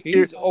 I think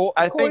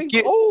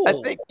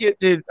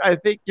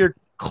you're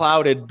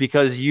clouded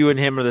because you and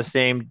him are the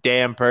same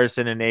damn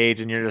person in age,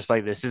 and you're just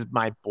like, this is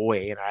my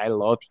boy, and I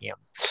love him.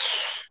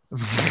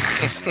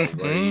 I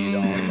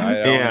don't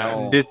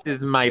know. This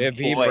is my boy. If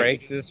he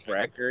breaks this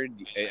record,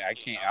 I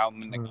can't. I'm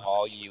gonna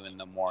call you in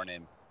the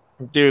morning.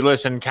 Dude,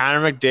 listen.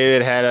 Connor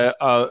McDavid had an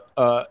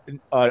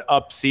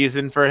up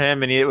season for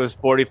him, and it was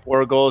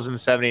 44 goals and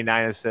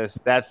 79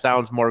 assists. That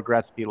sounds more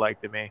Gretzky like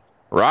to me.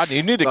 Rodney,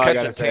 you need to catch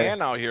a tan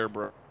out here,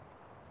 bro.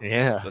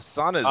 Yeah, the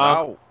sun is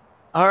out.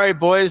 All right,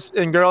 boys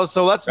and girls.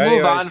 So let's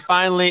move on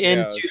finally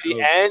into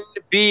the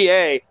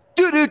NBA.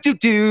 Dun, dun, dun,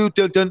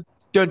 dun,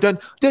 dun,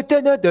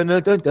 dun,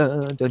 dun,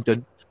 dun, dun,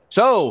 dun.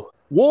 So,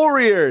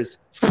 Warriors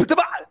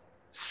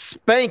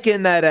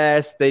spanking that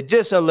ass. They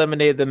just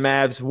eliminated the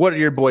Mavs. What are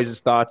your boys'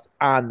 thoughts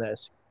on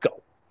this?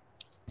 Go.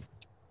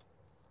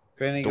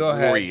 Benny, go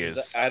ahead.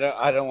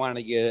 I don't want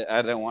to get.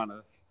 I don't want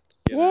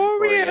to.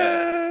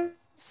 Warriors,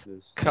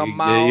 come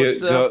out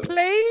to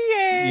play.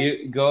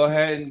 You go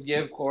ahead and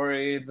give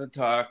Corey the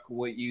talk.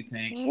 What you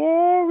think?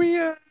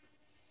 Warriors.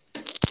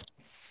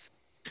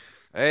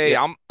 Hey,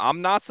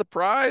 I'm not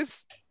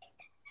surprised.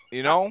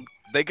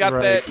 They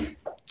got that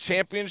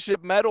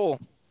championship medal.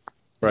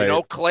 Right.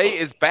 Clay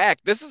is back.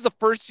 This is the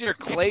first year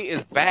Clay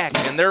is back,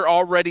 and they're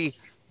already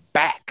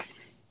back.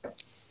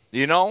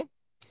 Yeah.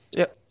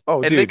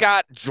 Oh, and they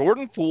got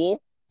Jordan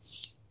Poole.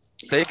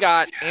 They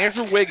got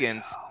Andrew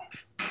Wiggins.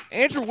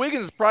 Andrew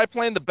Wiggins is probably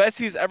playing the best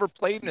he's ever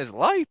played in his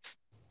life.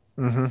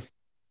 Mm-hmm.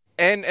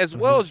 And as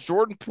well as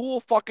Jordan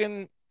Poole,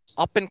 fucking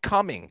up and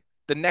coming.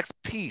 The next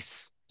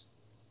piece.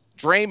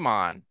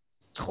 Draymond,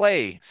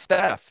 Clay,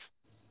 Steph.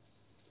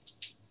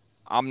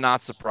 I'm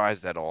not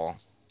surprised at all.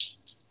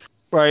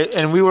 Right,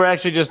 and we were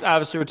actually just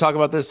obviously we're talking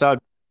about this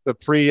the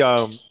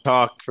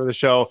pre-talk for the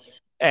show,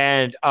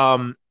 and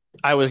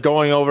I was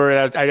going over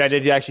it. I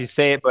did actually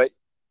say it, but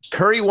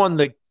Curry won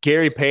the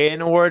Gary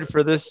Payton Award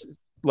for this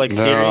series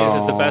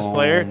as the best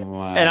player,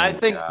 and I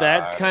think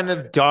that's kind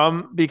of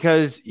dumb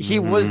because he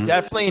was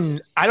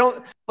definitely. I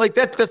don't like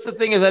that. That's the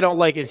thing is I don't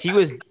like is he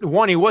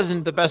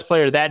wasn't the best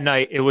player that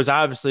night. It was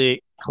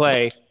obviously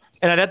Clay.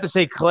 And I'd have to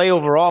say Clay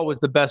overall was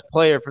the best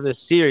player for this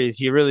series.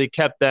 He really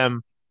kept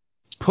them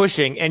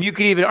pushing. And you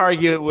could even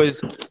argue it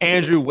was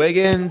Andrew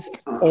Wiggins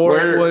or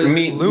it was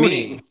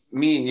Looney.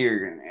 Me and you are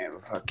going to have a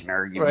fucking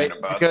argument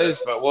about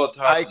this, but we'll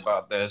talk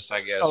about this, I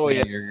guess.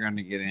 You're going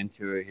to get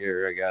into it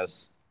here, I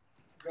guess.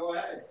 Go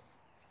ahead.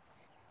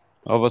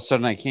 All of a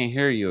sudden, I can't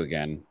hear you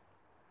again.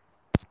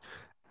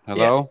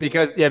 Hello?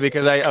 Because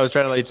I was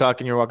trying to let you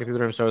talk and you're walking through the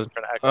room, so I wasn't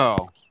trying to echo.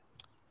 Oh.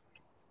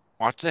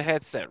 Watch the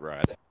headset,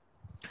 Rod.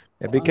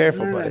 Yeah, be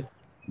careful, buddy.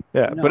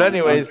 Yeah, No, but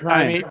anyways, I'm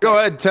trying. I mean, go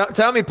ahead.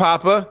 Tell me,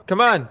 Papa.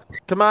 Come on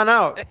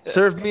out.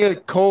 Serve me a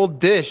cold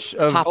dish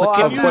of, Papa, Well,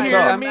 can of you what's hear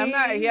up. me?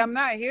 I'm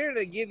not here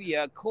to give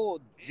you a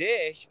cold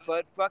dish,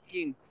 but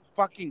fucking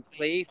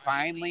Clay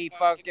finally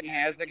fucking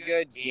has a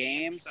good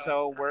game,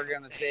 so we're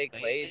gonna say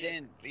Clay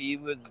didn't. He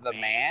was the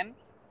man.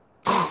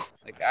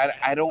 Like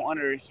I don't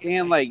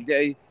understand. Like,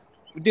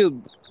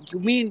 dude,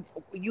 we've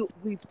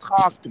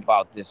talked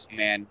about this,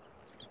 man.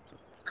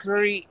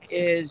 Curry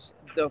is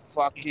the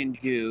fucking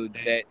dude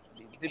that.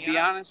 To be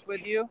honest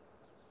with you,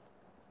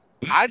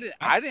 I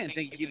didn't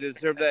think he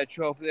deserved that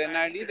trophy that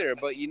night either.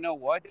 But you know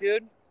what,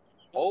 dude?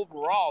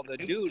 Overall, the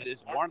dude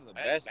is one of the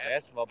best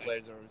basketball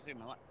players I've ever seen in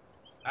my life.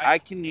 I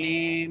can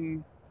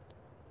name.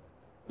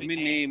 Let me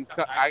name.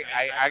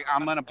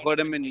 I'm gonna put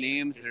him in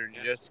names that are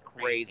just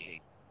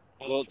crazy.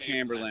 Wilt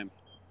Chamberlain,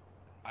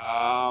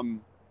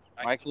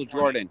 Michael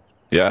Jordan.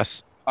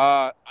 Yes.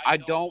 I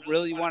don't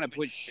really want to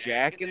put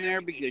Shaq in there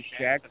because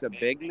Shaq's a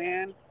big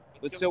man,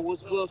 but so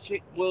was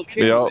Will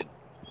Chamberlain.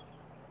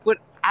 But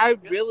I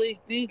really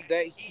think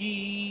that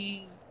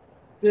he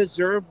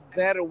deserved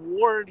that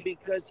award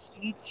because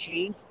he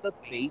changed the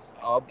face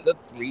of the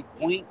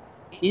 3-point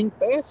in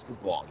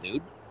basketball,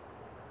 dude.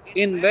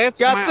 And that's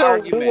my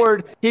argument.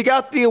 Award. He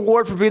got the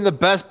award for being the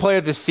best player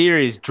of the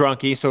series,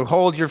 drunkie. So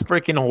hold your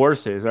freaking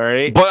horses, all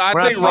right? But I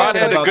think Rod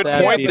had a good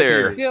point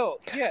there.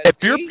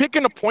 If you're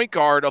picking a point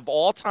guard of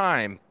all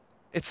time,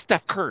 it's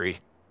Steph Curry.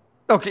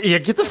 Okay, yeah,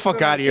 get the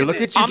fuck out of here. Look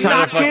at you I'm trying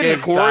not to fucking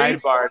kidding, Corey.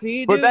 sidebar.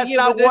 See, But dude, that's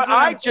not what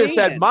I just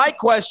said. My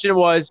question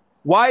was,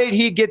 why did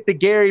he get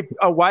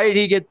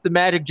the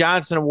Magic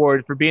Johnson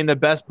Award for being the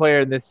best player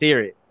in this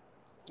series?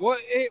 Well,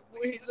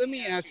 let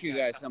me ask you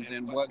guys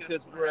something. Because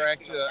we're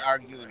actually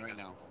arguing right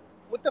now.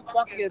 What the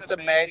fuck is the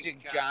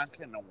Magic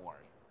Johnson Award?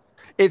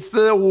 It's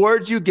the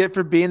award you get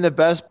for being the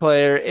best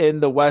player in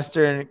the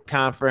Western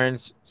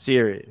Conference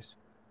Series.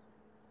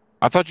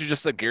 I thought you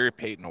just said Gary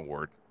Payton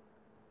Award.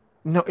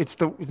 No, it's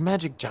the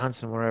Magic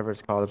Johnson, whatever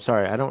it's called. I'm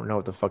sorry, I don't know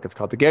what the fuck it's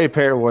called. The Gary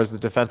Payton Award was the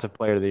Defensive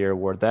Player of the Year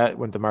award. That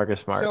went to Marcus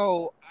Smart.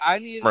 So I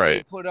need to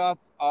be put off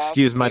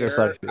Excuse my air.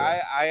 dyslexia.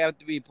 I have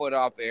to be put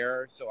off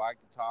air so I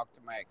can talk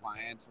to my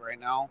clients right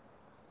now.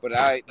 But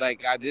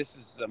this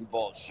is some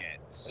bullshit.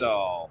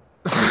 So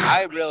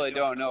I really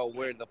don't know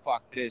where the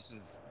fuck this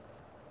is.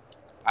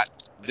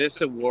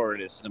 This award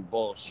is some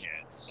bullshit.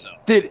 So,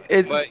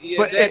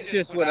 but that's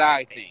just what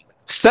I think.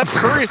 Steph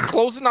Curry's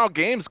closing out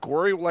games,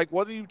 Corey. Like,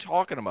 what are you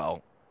talking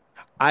about?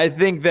 I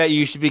think that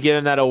you should be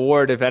given that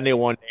award if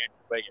anyone.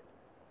 Andrew Wiggins.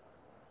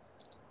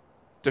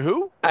 To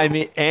who? I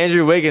mean,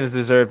 Andrew Wiggins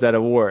deserved that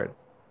award.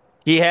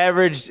 He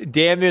averaged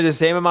damn near the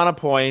same amount of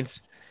points.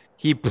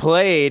 He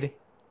played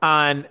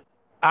on,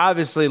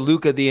 obviously,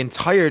 Luka the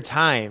entire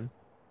time.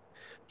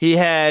 He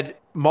had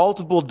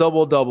multiple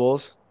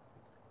double-doubles.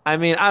 I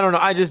mean, I don't know.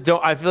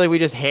 I feel like we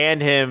just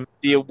hand him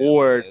the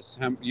award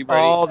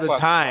all the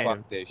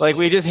time. Like,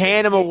 we just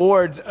hand him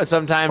awards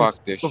sometimes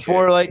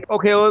before, like,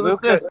 okay, well, let's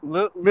this.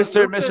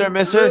 Mister.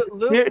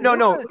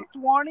 No.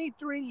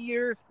 23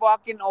 years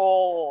fucking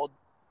old,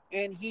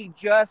 and he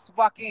just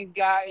fucking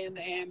got in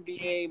the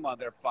NBA,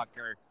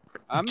 motherfucker.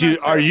 Dude,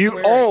 are you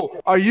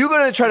going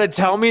to try to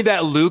tell me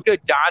that Luka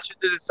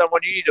Doncic is someone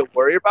you need to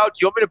worry about?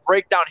 Do you want me to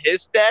break down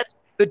his stats?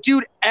 The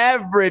dude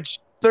averaged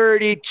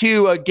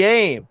 32 a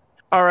game.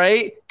 All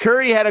right.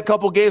 Curry had a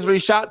couple games where he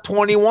shot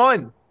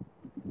 21.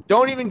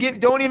 Don't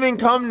even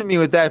come to me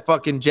with that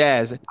fucking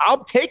jazz.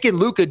 I'm taking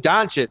Luka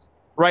Doncic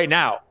right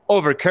now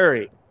over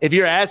Curry. If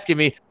you're asking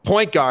me,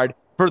 point guard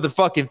for the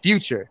fucking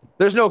future.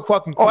 There's no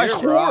fucking question.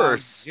 Of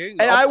course. And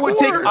I would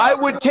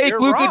take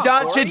Luka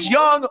Doncic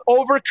young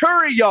over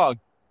Curry young.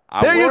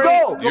 There you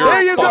go.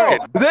 Let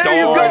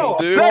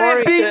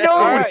it be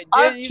known.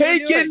 I'm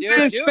taking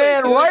this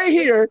man right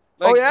here.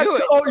 You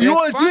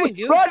want to do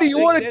it? Roddy, you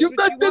want to do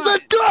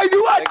that? I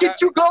knew I'd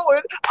get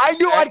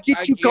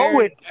you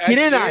going. Get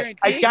in on it.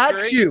 I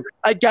got you.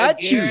 I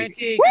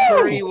guarantee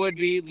Curry would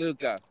beat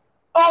Luka.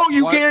 Oh,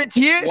 you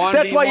guarantee it?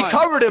 That's why you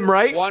covered him,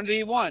 right?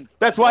 1v1.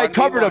 That's why I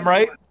covered him,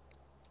 right?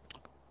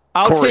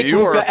 I'll take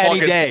Luka any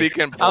day.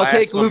 I'll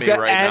take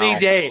Luka any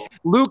day.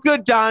 Luka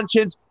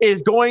Doncic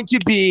is going to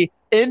be,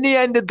 in the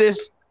end of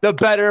this, the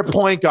better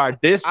point guard.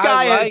 This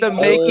guy has the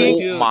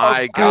makings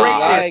of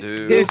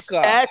greatness. His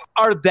stats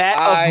are that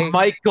of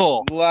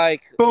Michael.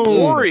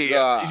 Corey,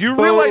 you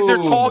realize they're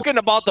talking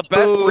about the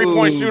best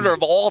three-point shooter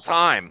of all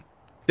time.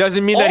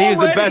 Doesn't mean that he's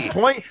the best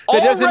point.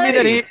 That doesn't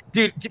mean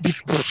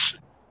that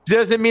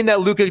doesn't mean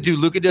that Luka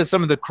does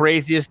some of the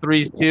craziest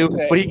threes too,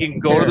 but he can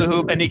go to the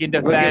hoop and he can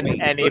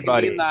defend anybody. Look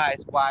at me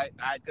nice. Why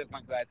I took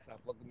my glasses off.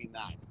 Look at me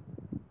nice.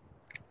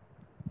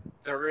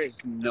 There is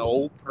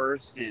no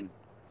person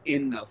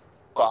in the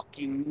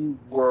fucking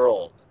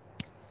world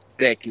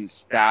that can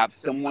stop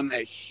someone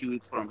that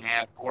shoots from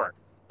half court,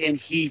 and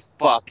he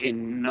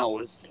fucking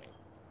knows it.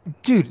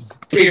 Dude,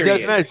 it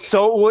doesn't matter.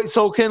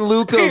 So can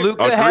Luka.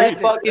 Luka has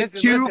fucking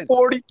two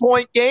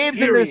 40-point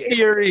games in this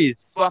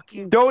series.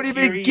 Fucking Don't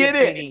even get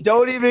it.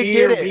 Don't even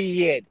get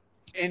it.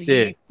 And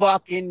he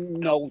fucking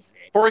knows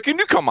it. Corey, can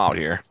you come out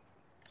here?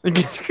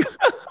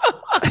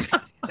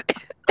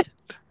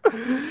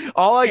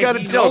 All I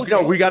gotta tell,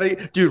 we gotta,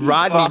 dude.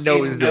 Rodney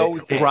knows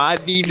it.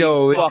 Rodney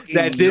knows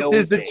that this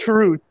is the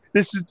truth.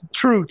 This is the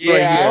truth right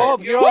here. I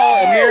hope you're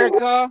all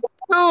America.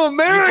 No,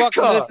 America. You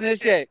fucking listen to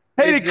this shit.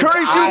 Hey, did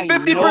Curry shoot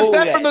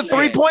 50% from the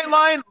 3-point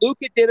line?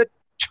 Luka did it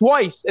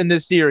twice in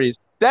this series.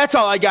 That's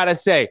all I gotta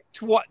say.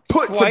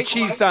 Put some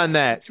cheese on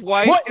that.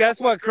 Twice. What? Guess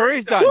what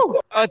Curry's done?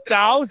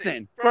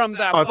 1,000 from the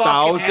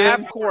fucking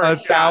half court.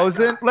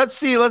 1,000. Let's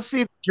see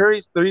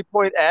Curry's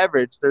 3-point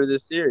average through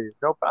this series.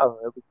 No problem.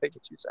 It'll take 2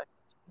 seconds.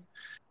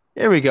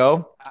 Here we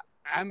go.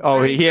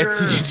 He had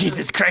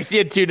Jesus Christ. He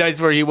had 2 nights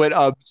where he went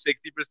up 60%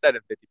 and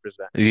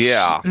 50%.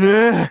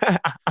 Yeah.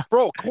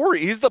 Bro,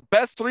 Corey, he's the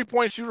best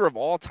 3-point shooter of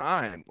all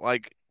time.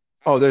 Like,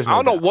 there's no I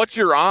don't know what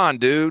you're on,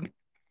 dude.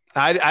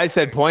 I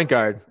said point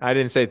guard. I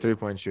didn't say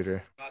 3-point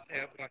shooter.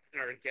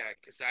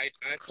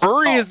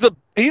 Curry is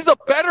he's a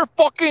better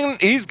fucking.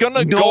 He's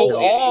gonna go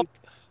off.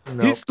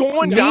 No. He's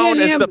going down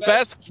as the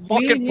best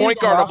fucking point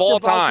guard of all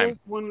time.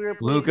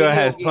 Luka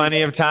has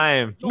plenty of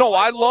time. No,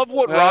 I love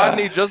what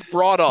Rodney just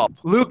brought up.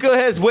 Luka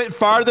has went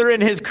farther in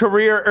his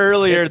career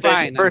earlier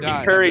than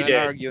Curry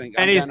did,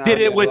 and he's did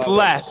it with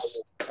less.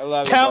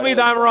 Tell me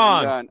that I'm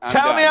wrong.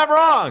 Tell me I'm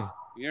wrong.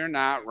 You're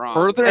not wrong.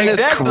 Further in his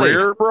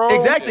career, bro.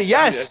 Exactly.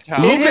 Yes.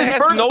 Luka's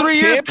first 3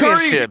 years,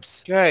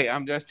 championships. Okay,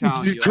 I'm just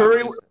telling you.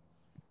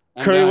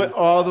 Curry went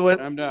all the way.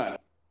 I'm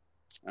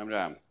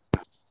done.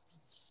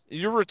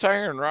 You're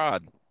retiring,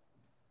 Rod.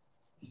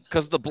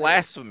 Because the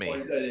blasphemy.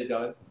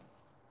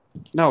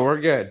 No, we're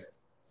good.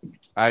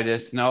 I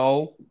just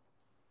know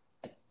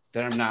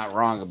that I'm not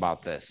wrong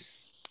about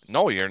this.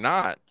 No, you're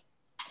not.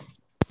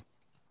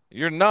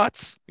 You're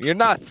nuts. You're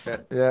nuts.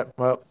 Yeah,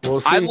 well, we'll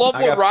see. I love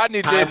what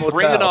Rodney did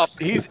bringing up.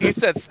 He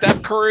said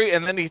Steph Curry,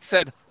 and then he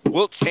said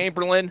Wilt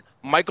Chamberlain,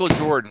 Michael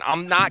Jordan.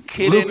 I'm not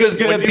kidding. Luka's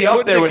going to be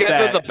up there with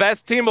that. The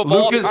best team of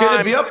all time. Luka's going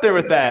to be up there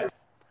with that.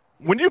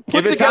 When you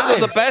put together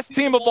the best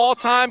team of all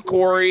time,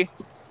 Corey,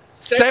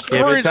 Steph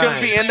Curry's going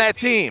to be in that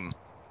team.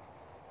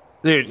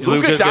 Dude,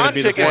 Luka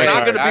Doncic is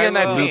not going to be in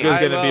that team. Luka's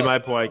going to be my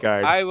point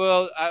guard. I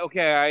will.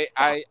 Okay.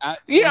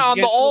 Yeah, on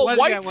the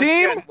all-white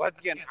team. Once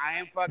again, I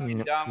am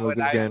fucking done with.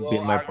 I will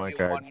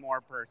argue one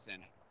more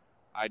person.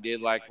 I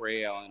did like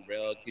Ray Allen. Ray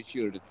Allen could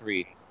shoot a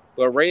 3,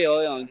 but Ray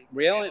Allen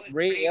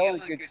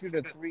could shoot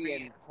a 3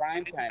 in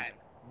prime time.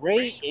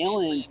 Ray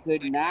Allen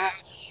could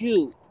not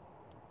shoot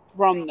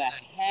from the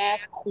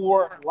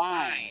half-court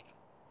line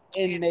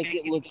and make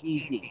it look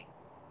easy.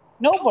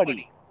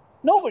 Nobody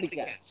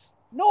can.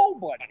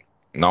 Nobody.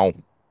 No.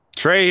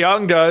 Trae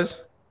Young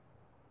does.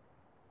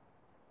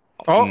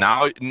 Oh,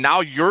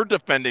 now you're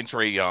defending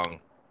Trae Young.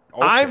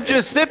 Okay. I'm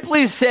just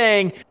simply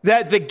saying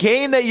that the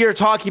game that you're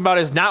talking about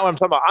is not what I'm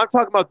talking about. I'm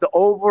talking about the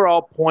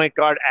overall point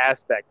guard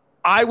aspect.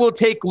 I will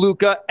take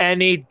Luka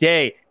any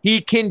day.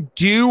 He can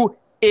do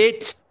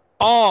it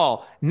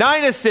all.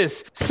 9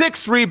 assists,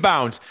 6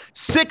 rebounds,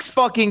 6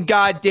 fucking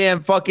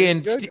goddamn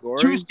fucking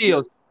 2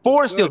 steals.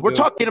 4 steals. We're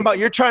talking about,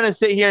 you're trying to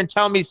sit here and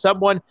tell me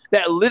someone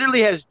that literally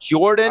has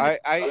Jordan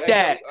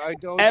stats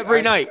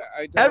every night.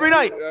 Every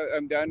night.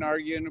 I'm done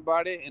arguing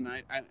about it, and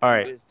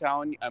I'm just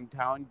telling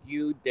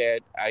you that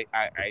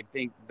I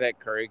think that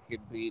Curry could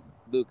beat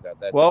Luka.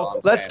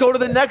 Well, let's go to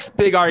the next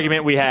big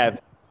argument we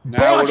have.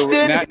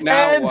 Boston and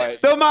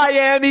the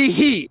Miami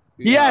Heat.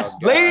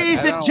 Yes,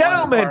 ladies and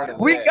gentlemen,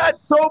 we got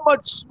so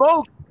much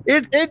smoke.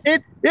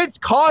 It's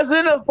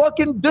causing a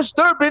fucking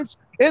disturbance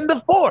in the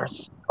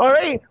force. All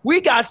right,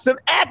 we got some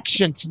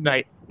action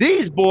tonight.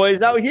 These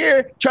boys out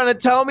here trying to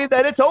tell me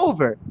that it's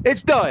over.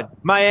 It's done.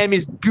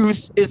 Miami's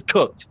goose is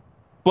cooked.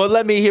 But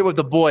let me hear what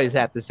the boys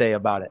have to say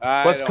about it.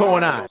 What's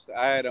going on?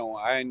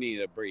 I need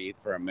to breathe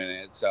for a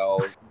minute. So,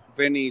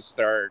 Vinny,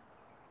 start.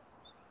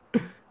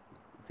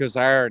 Because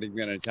I already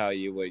going to tell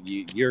you what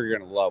you're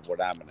going to love what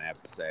I'm going to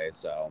have to say.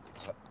 So,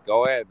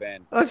 go ahead,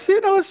 Vin. Let's see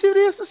what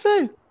he has to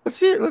say. Let's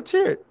hear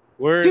it.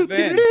 Where's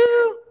Vin?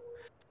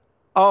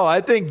 Oh,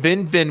 I think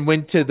Vin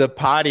went to the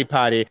potty.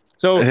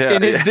 So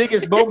in his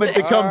biggest moment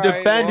to come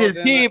defend his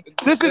team,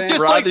 this is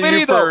just like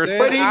Vinny though.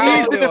 But he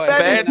needs to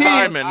defend his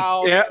team.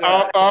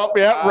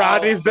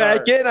 Rodney's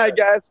back in, I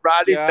guess.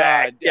 Rodney's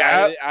back.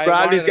 Yeah,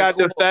 Rodney's got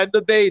to defend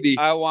the baby.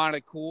 I want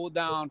to cool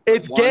down.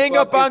 It's gang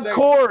up on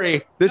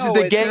Corey. This is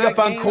the gang up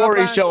on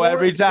Corey show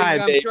every time,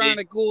 baby. I'm trying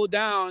to cool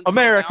down.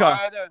 America.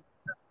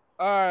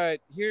 All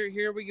right,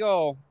 here we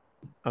go.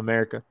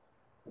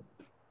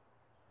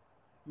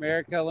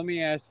 America, let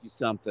me ask you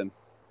something.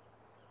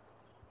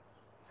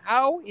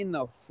 How in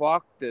the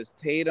fuck does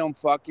Tatum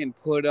fucking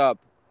put up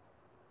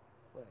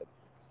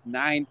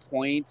 9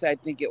 points, I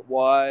think it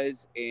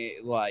was,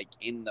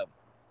 in the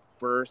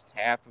first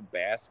half of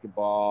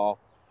basketball,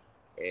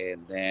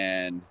 and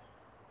then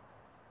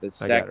the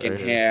second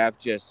half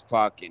just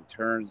fucking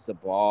turns the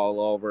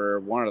ball over?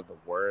 One of the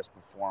worst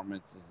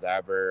performances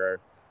ever.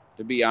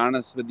 To be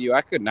honest with you,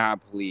 I could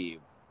not believe.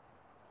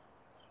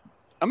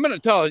 I'm gonna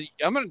tell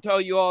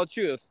you all the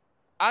truth.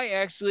 I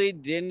actually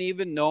didn't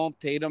even know if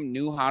Tatum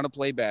knew how to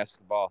play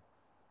basketball.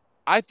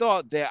 I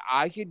thought that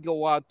I could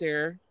go out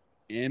there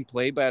and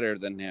play better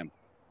than him.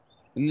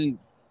 And then,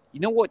 you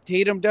know what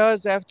Tatum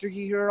does after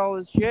he heard all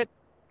this shit?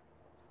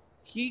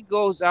 He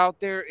goes out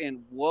there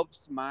and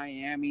whoops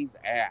Miami's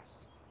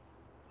ass.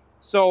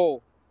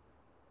 So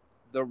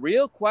the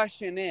real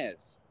question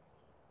is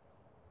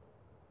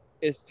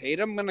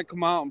Tatum going to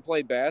come out and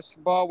play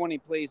basketball when he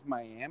plays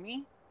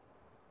Miami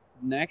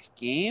next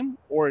game?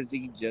 Or is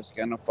he just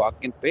going to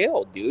fucking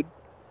fail, dude?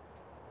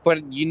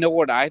 But you know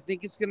what I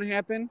think is going to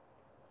happen?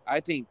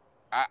 I think,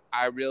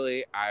 I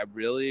really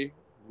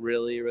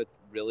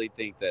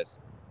think this.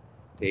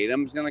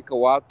 Tatum's going to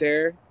go out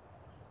there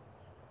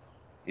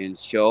and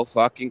show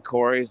fucking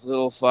Corey's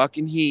little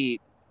fucking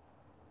heat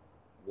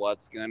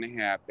what's going to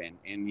happen.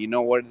 And you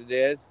know what it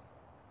is?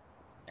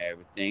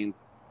 Everything.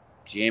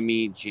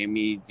 Jimmy,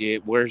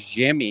 where's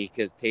Jimmy?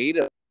 Because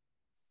Tatum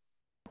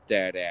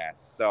that ass.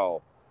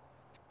 So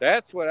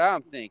that's what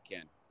I'm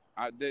thinking.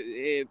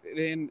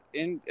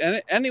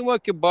 Anyone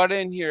could butt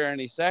in here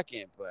any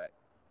second, but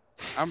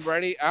I'm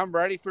ready. I'm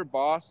ready for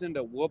Boston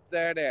to whoop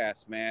that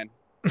ass, man.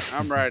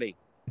 I'm ready.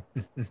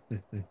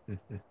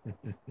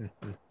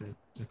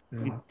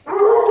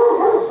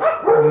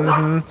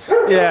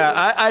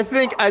 Yeah, I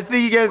think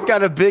you guys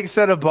got a big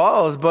set of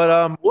balls,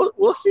 but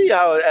we'll see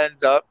how it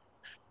ends up.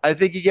 I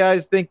think you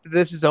guys think that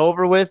this is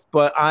over with,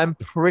 but I'm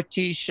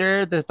pretty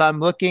sure that if I'm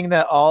looking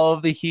at all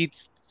of the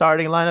Heat's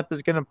starting lineup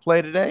is going to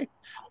play today,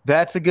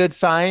 that's a good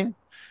sign.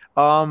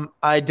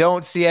 I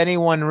don't see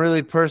anyone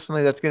really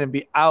personally that's going to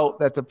be out.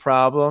 That's a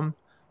problem.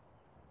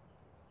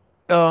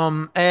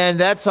 And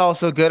that's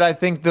also good. I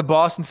think the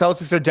Boston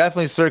Celtics are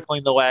definitely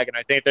circling the wagon.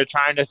 I think they're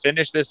trying to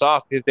finish this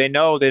off because they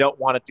know they don't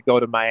want it to go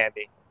to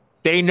Miami.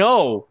 They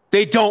know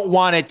they don't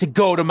want it to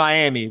go to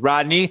Miami,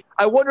 Rodney.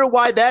 I wonder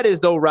why that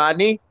is, though,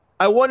 Rodney.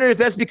 I wonder if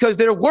that's because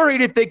they're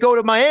worried if they go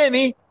to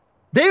Miami,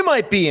 they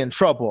might be in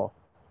trouble.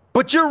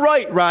 But you're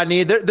right,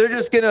 Rodney. They're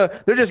just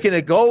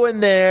gonna go in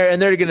there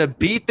and they're gonna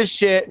beat the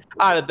shit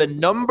out of the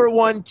number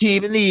one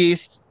team in the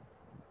East.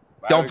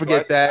 Don't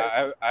forget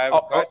that. I have a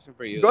question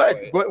for you. Go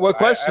ahead. What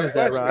question is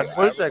that, Rod?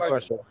 What is that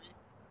question?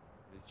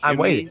 I'm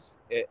waiting.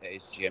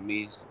 Is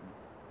Jimmy's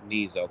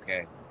knees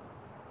okay?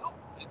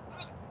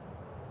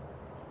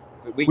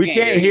 We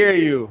can't hear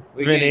you,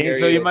 Vinny.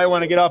 So you might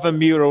want to get off of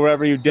mute or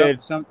wherever you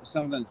did.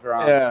 Something's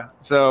wrong. Yeah.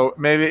 So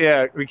maybe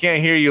we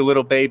can't hear you,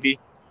 little baby.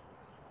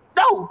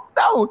 No,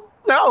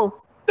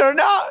 they're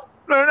not.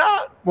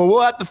 Well,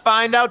 we'll have to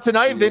find out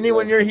tonight, Vinny,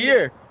 when you're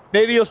here.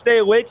 Maybe you'll stay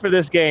awake for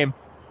this game.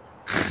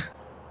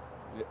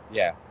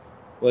 Yeah.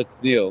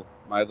 What's new?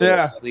 My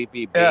little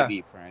sleepy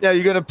baby friend. Yeah,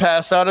 you gonna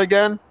pass out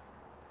again?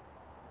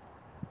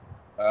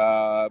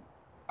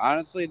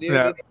 Honestly,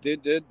 dude,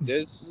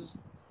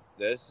 this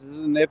is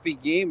an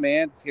iffy game,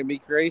 man. It's gonna be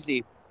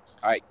crazy.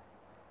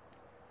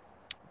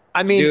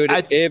 I mean, dude,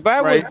 if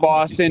I was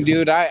Boston,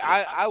 dude,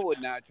 I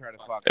would not try to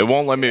fuck. It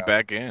won't let me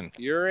back in.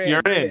 You're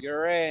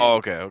in. Oh,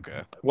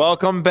 okay.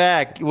 Welcome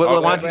back. Why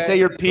don't you say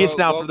your piece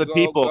now for the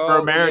people, for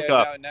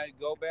America? Yeah, now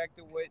go back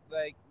to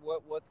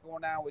what's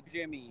going on with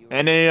Jimmy.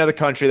 And any other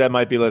country that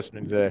might be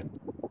listening today.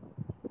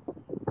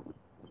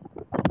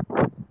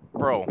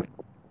 Bro.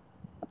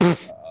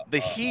 The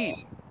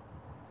Heat.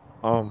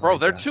 Bro,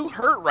 they're too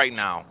hurt right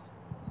now.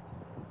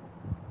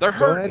 They're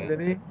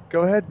hurting.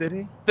 Go ahead,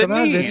 Vinny. The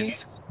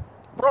knees.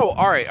 Bro,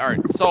 all right.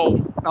 So,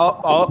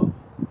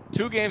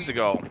 2 games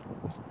ago,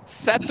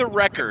 set the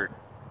record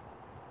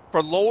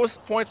for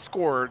lowest points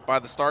scored by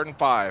the starting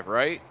 5,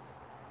 right?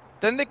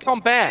 Then they come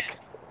back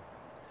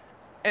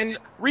and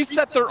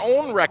reset their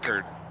own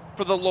record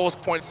for the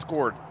lowest points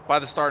scored by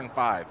the starting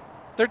 5.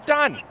 They're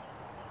done.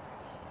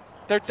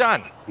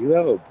 You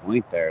have a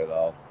point there,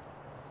 though,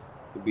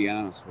 to be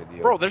honest with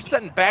you. Bro, they're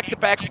setting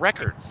back-to-back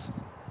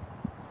records.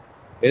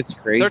 It's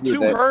crazy. They're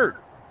too hurt.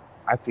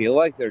 I feel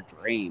like they're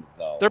drained,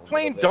 though. They're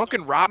playing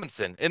Duncan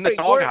Robinson in the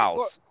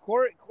doghouse.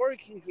 Corey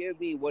can give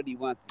me what he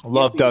wants.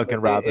 Love Duncan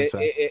Robinson.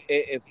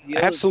 It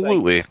feels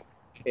absolutely.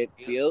 It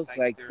feels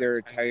like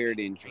they're tired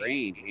and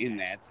drained, and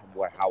that's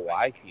how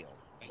I feel.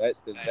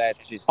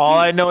 That's just all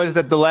I know is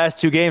that the last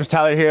 2 games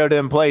Tyler Hero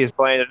didn't play. He's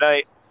playing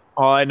tonight.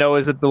 All I know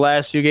is that the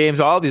last few games,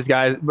 all these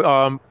guys,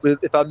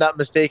 if I'm not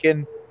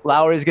mistaken,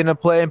 Lowry's going to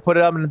play and put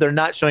it up, and they're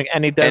not showing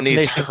any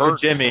designation for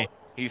Jimmy.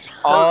 He's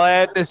hurt. All I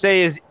have to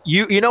say is,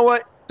 you know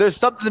what? There's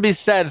something to be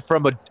said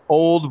from an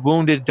old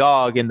wounded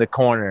dog in the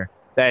corner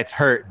that's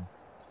hurting.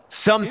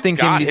 Something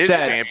can be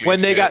said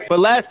when they got. But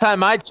last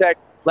time I checked,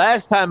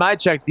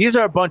 these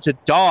are a bunch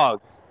of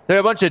dogs. They're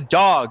a bunch of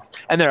dogs,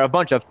 and they're a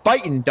bunch of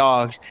fighting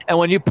dogs. And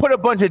when you put a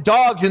bunch of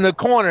dogs in the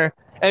corner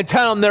and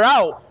tell them they're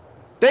out,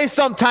 they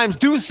sometimes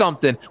do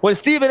something. When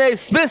Stephen A.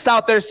 Smith's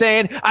out there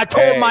saying, "I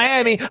told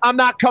Miami I'm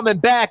not coming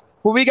back,"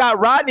 when we got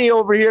Rodney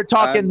over here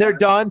talking, they're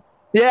done.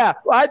 Yeah,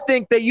 I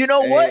think that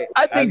what?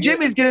 I think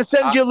Jimmy's gonna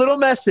send you a little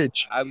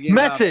message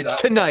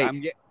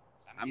tonight.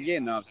 I'm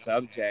getting off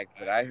subject,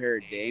 but I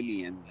heard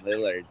Damian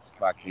Lillard's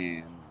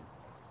fucking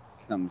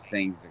some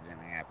things are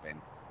gonna happen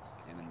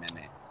in a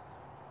minute.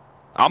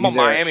 I'm a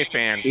Miami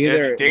fan.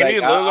 If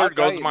Damian Lillard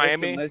goes to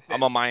Miami, listen,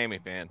 I'm a Miami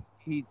fan.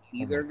 He's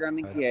either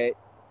gonna get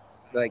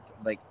like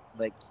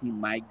he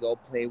might go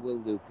play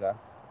with Luka,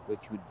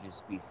 which would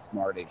just be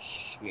smart as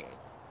shit.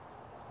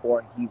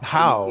 Or he's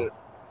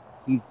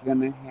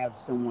gonna have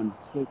someone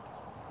pick.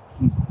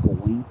 He's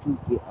going to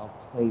get a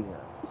player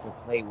to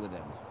play with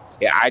him.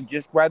 Yeah, I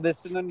just read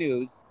this in the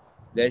news.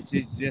 This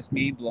is just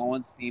me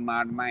blowing steam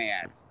out of my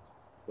ass.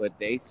 But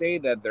they say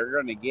that they're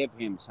gonna give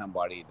him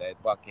somebody that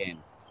fucking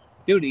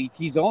dude.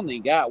 He's only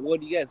got, what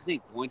do you guys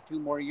think?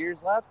 1-2 more years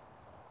left.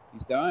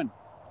 He's done.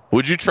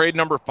 Would you trade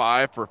number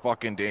 5 for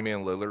fucking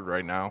Damian Lillard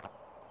right now?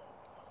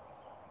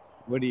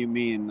 What do you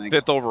mean? Like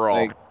 5th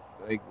overall.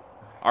 Like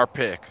our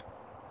pick.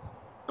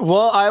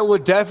 Well, I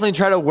would definitely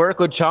try to work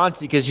with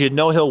Chauncey because you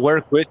know he'll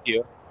work with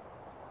you.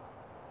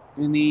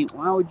 Vinny,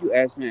 why would you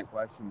ask me that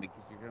question?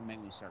 Because you're gonna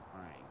make me start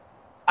crying.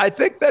 I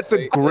think that's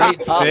a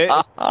great fit.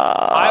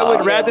 I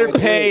would rather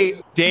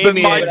pay Damian.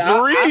 It's been my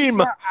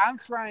dream. I'm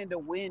trying to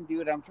win,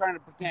 dude. I'm trying to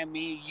pretend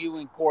me, you,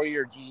 and Corey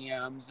are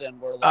GMs, and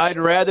we're like. I'd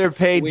rather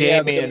pay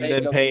Damian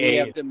than pay Ayton. We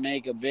have to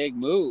make a big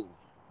move,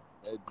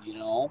 you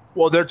know.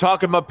 Well, they're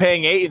talking about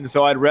paying Ayton,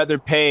 so I'd rather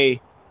pay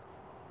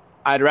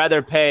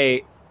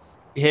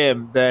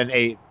him than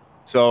Ayton.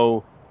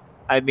 So,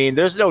 I mean,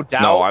 there's no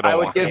doubt I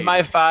would give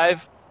my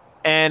 5,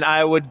 and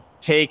I would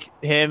take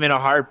him in a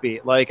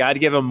heartbeat. Like, I'd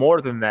give him more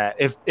than that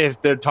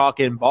if they're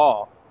talking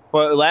ball.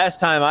 But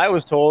last time I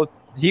was told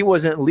he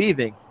wasn't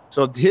leaving.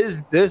 So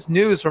this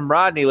news from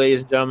Rodney,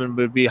 ladies and gentlemen,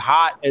 would be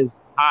hot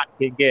as hot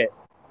can get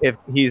if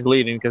he's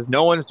leaving, because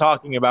no one's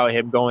talking about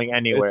him going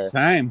anywhere. It's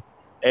time.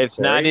 It's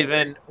not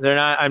even. They're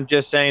not. I'm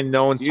just saying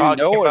no one's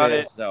talking about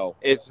it. So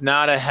it's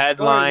not a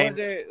headline.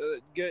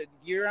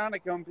 You're on a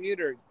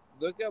computer.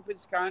 Look up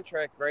his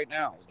contract right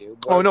now, dude.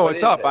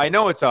 It's up. I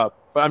know it's up.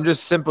 But I'm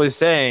just simply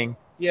saying.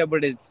 Yeah,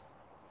 but it's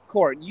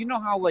Court. You know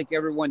how like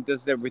everyone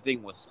does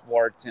everything with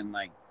sports, and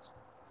like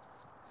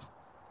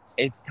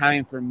it's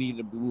time for me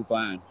to move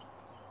on.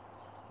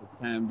 It's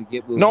time to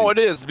get moving. No, it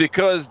is,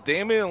 because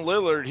Damian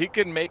Lillard, he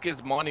can make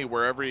his money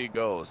wherever he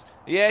goes.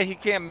 Yeah, he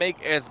can't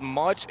make as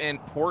much in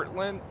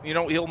Portland. You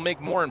know, he'll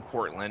make more in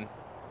Portland,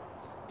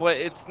 but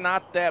it's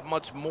not that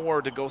much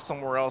more to go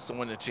somewhere else and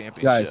win a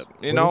championship.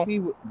 Guys,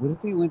 what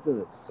if he went to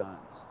the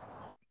Suns?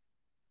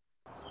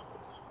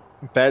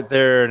 That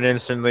they're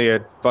instantly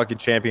a fucking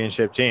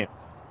championship team.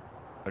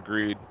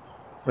 Agreed.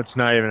 That's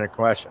not even a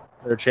question.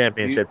 They're a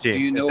championship team. Do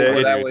you know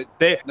what I would?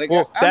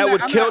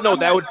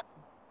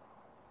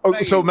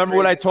 So remember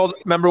what I told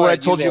you about Remember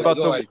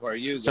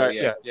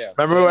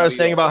what I was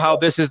saying about how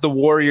this is the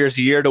Warriors'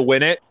 year to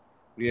win it?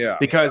 Yeah.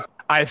 Because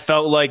I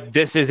felt like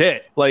this is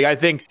it. Like, I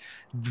think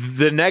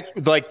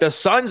the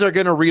Suns are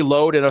going to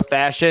reload in a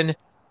fashion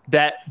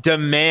that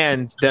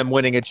demands them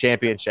winning a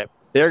championship.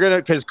 They're going to,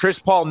 because Chris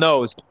Paul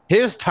knows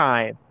his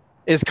time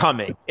is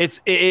coming.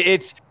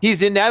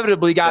 He's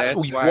inevitably got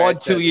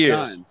 1-2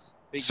 years.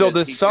 So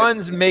the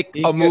Suns make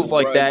a move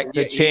like that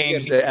to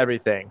change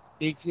everything.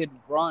 He could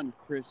run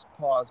Chris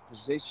Paul's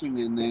position,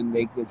 and then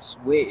they could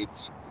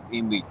switch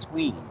in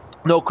between.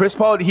 No, Chris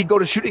Paul, he'd go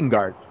to shooting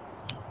guard.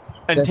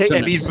 And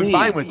he'd be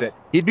fine with it.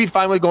 He'd be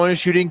fine with going to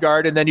shooting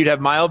guard, and then you'd have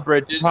Miles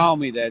Bridges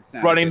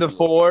running the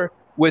 4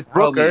 with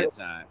Brooker.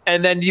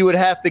 And then you would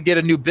have to get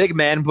a new big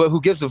man, but who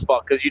gives a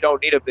fuck? Because you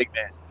don't need a big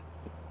man.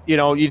 You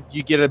know, you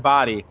get a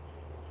body.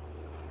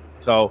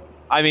 So,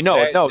 I mean,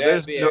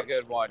 there's a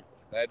good one.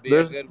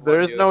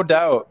 There's no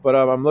doubt, but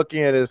I'm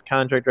looking at his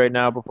contract right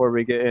now before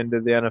we get into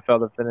the NFL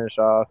to finish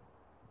off.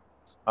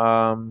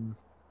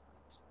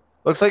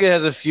 Looks like it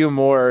has a few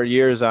more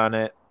years on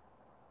it.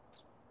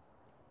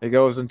 It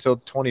goes until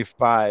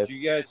 25. Did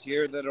you guys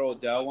hear that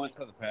Odell went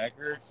to the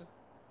Packers?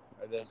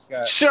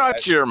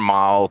 Shut your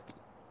mouth.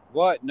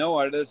 What? No,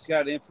 I just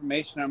got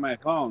information on my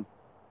phone.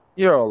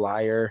 You're a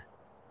liar.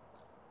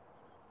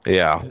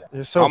 Yeah.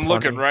 You're so I'm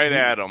looking right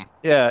at him.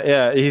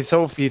 Yeah. He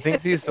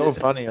thinks he's so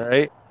funny,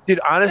 right? Dude,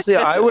 honestly,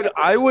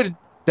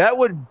 that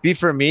would be,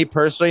 for me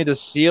personally, the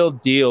sealed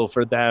deal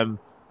for them.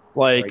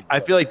 Like, I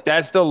feel like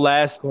that's the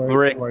last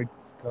brick. Corey,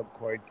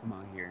 come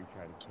out here and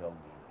try to kill me.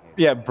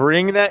 Yeah,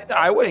 bring that.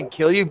 I wouldn't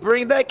kill you.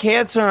 Bring that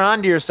cancer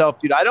onto yourself,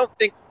 dude. I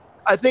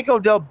think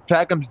Odell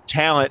Beckham's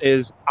talent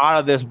is out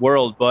of this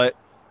world, but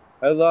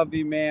I love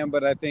you, man,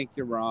 but I think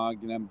you're wrong,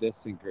 and I'm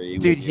disagreeing.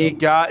 Dude, he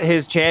got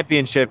his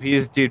championship.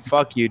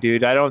 Fuck you,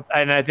 dude.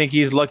 I think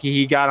he's lucky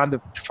he got on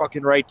the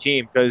fucking right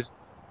team, because.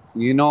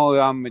 You know,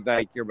 I'm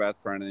like your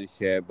best friend and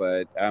shit,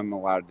 but I'm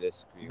allowed to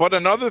disagree. But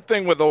another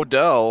thing with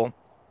Odell,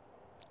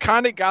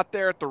 kind of got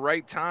there at the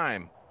right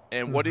time.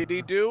 And what did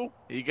he do?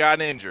 He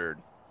got injured.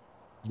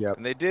 Yep.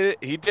 And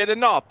he did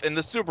enough in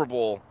the Super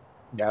Bowl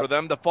for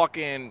them to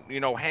fucking,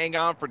 hang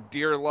on for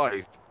dear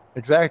life.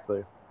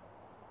 Exactly.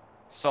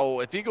 So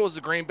if he goes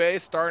to Green Bay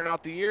starting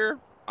out the year,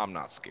 I'm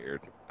not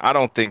scared. I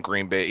don't think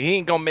Green Bay, he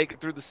ain't going to make it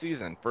through the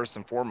season, first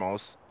and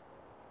foremost.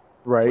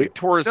 Right. He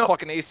tore his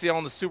fucking ACL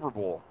in the Super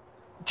Bowl.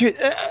 Dude,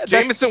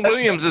 Jameson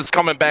Williams is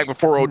coming back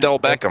before Odell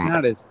Beckham. It's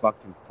not his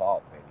fucking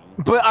fault, baby.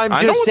 But I'm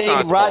just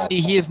saying,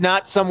 Rodney, he is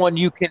not someone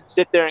you can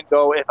sit there and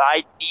go, if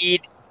I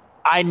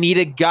need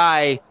a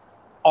guy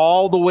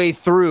all the way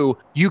through.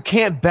 You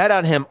can't bet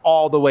on him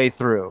all the way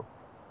through.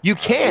 You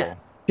can't.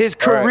 His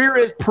career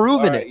has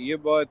proven it. You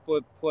both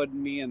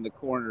putting me in the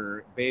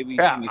corner, babies.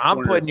 Yeah, in the I'm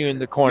corner. putting you in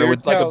the corner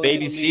with like a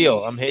baby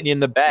seal. I'm hitting you in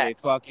the back.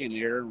 Fucking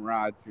Aaron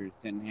Rodgers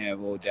didn't have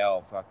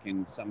Odell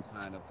fucking some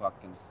kind of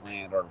fucking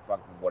slant or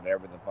fucking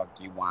whatever the fuck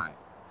you want.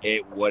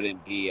 It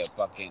wouldn't be a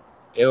fucking.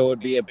 It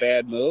would be a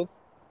bad move.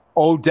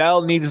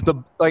 Odell needs the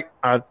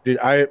dude,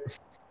 I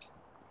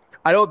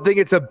don't think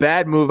it's a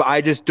bad move.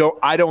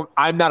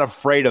 I'm not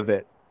afraid of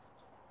it.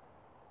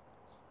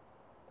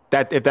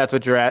 If that's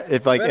what you're at,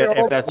 if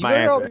that's my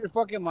answer. You better hope your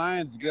fucking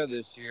line's good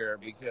this year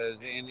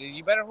and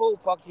you better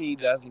hope fucking he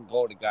doesn't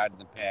go to God in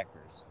the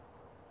Packers.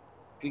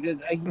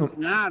 Because he's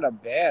not a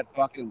bad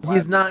fucking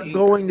He's not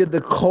going to the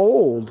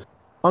cold.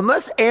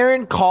 Unless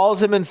Aaron calls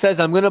him and says,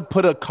 I'm gonna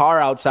put a car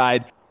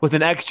outside with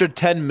an extra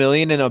 $10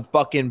 million in a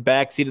fucking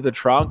backseat of the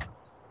trunk,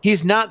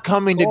 he's not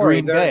coming to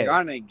Green Bay. They're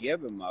gonna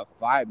give him a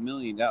 $5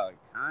 million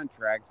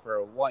contract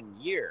for 1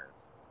 year.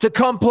 To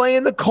come play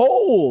in the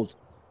cold.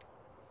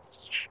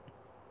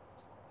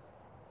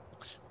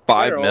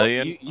 $5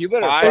 million. You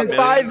better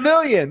 $5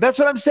 million. That's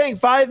what I'm saying.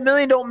 $5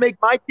 million don't make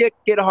my dick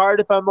get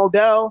hard if I'm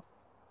Odell.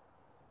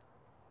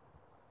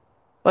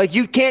 Like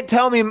you can't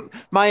tell me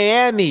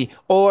Miami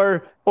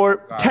or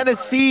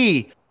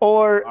Tennessee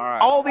or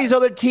all these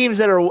other teams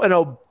that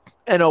are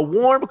in a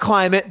warm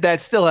climate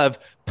that still have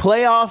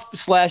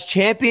playoff /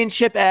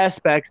 championship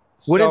aspects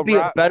wouldn't be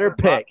a better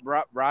pick.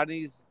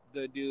 Rodney's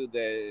the dude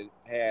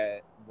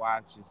that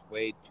watches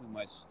way too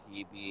much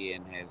TV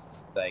and has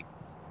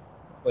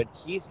but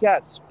he's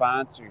got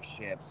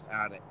sponsorships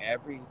out of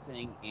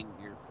everything in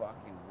your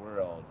fucking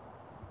world.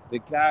 The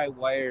guy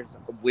wears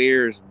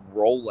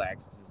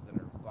Rolexes that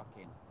are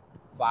fucking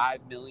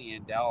 $5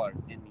 million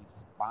and he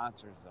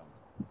sponsors them.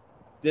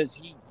 Does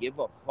he give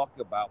a fuck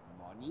about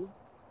money?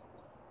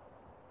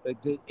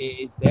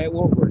 Is that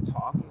what we're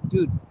talking?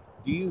 Dude,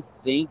 do you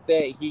think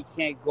that he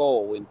can't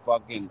go and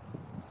fucking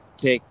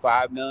take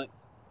 $5 million?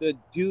 The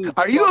dude.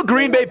 Are you a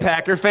Green Bay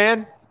Packer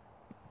fan?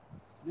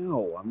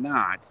 No, I'm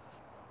not.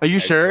 Are you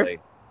sure?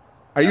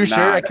 Are you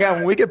sure? I can't.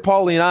 When we get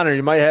Pauline on her,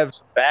 you might have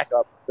some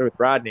backup with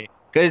Rodney.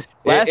 Because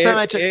last time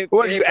I checked,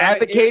 are you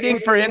advocating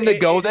for him to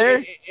go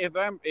there? If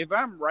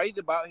I'm right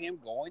about him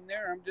going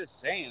there, I'm just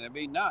saying it'd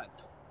be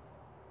nuts.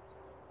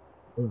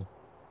 Well,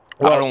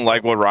 I don't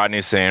like what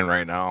Rodney's saying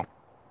right now.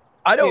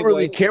 I don't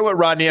really care what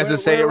Rodney has to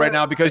say right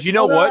now because you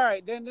know what? All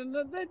right, then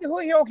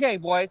okay,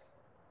 boys.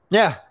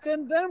 Yeah.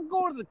 Then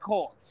go to the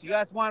Colts. You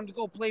guys want him to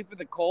go play for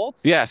the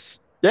Colts? Yes.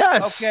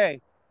 Yes. Okay.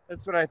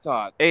 That's what I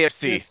thought.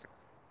 AFC.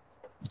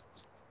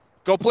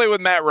 Go play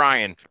with Matt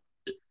Ryan.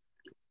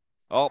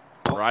 Oh,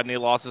 Rodney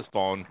lost his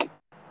phone.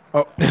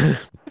 Oh.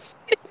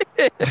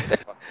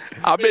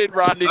 I made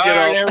Rodney get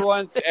up.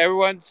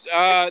 Everyone's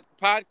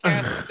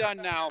podcast is done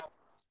now.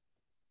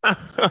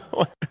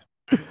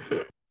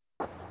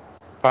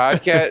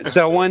 Podcast.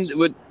 So one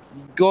would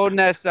go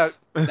next up.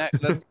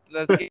 Let's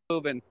keep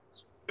moving.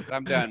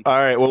 I'm done. All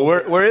right. Well,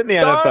 we're in the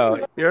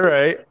NFL. You're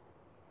right.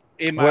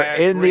 We're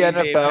in the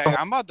NFL.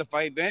 I'm about to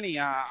fight Vinny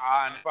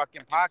on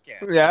fucking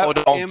podcast. Yeah. Oh,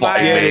 don't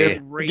fight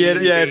me.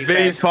 Yeah, it's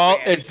Vinny's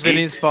fault. It's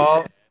Vinny's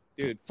fault.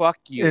 Dude, fuck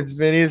you. It's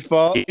Vinny's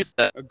fault.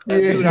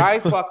 Dude,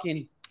 I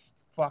fucking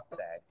fuck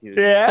that, dude.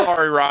 Yeah.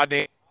 Sorry,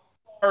 Rodney.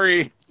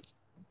 Sorry.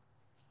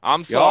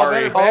 I'm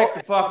sorry. Y'all better back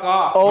the fuck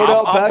off.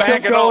 Odell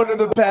Beckham going to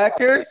the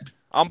Packers?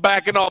 I'm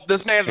backing up.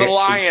 This man's a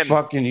lion.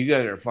 You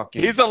guys are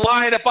fucking. He's a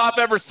lion if I've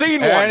ever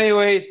seen one.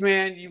 Anyways,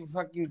 man,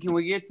 can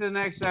we get to the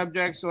next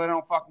subject so I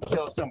don't fucking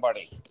kill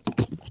somebody?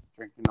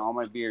 Drinking all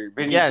my beer.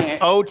 Benny, yes,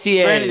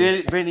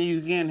 OTA. Benny,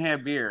 you can't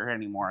have beer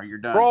anymore. You're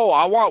done. Bro,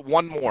 I want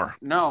one more.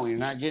 No, you're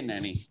not getting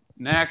any.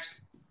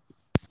 Next.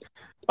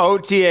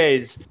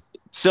 OTAs.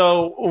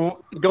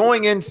 So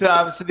going into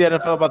obviously the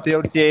NFL about the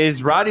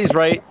OTAs, Roddy's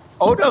right.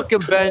 Odell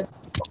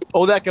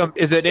Beckham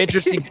is an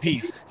interesting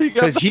piece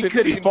because he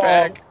could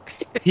fall.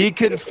 He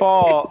could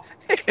fall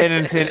in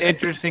an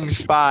interesting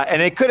spot,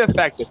 and it could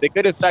affect us. It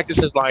could affect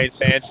us as Lions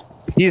fans.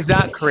 He's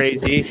not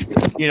crazy,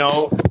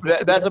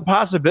 that's a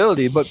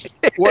possibility. But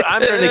what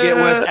I'm trying to get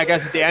with, I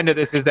guess, at the end of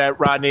this is that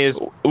Rodney is.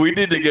 We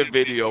need to get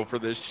video for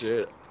this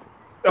shit.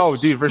 Oh,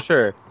 dude, for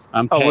sure.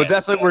 We're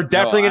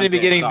definitely going to be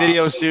getting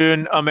video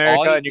soon,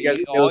 America, and you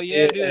guys will see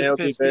it, and it'll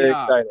be very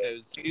exciting. It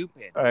was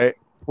stupid. All right.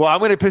 Well, I'm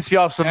going to piss you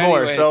off some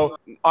more. So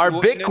our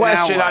big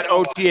question on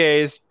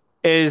OTAs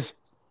is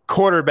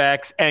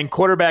quarterbacks and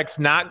quarterbacks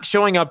not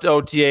showing up to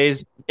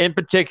OTAs, in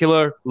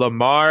particular,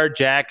 Lamar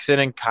Jackson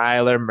and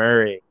Kyler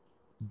Murray.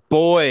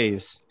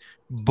 Boys.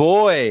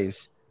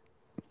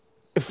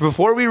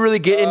 Before we really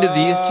get into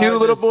these two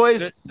little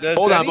boys,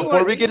 hold on.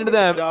 Before we get into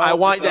them, I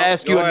want to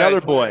ask you another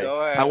boy.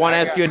 I want to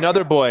ask you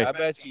another boy. I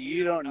bet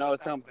you don't know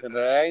something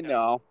that I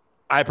know.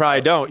 I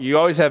probably don't. You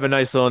always have a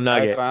nice little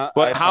nugget.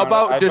 But how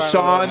about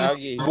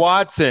Deshaun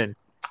Watson?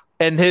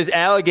 And his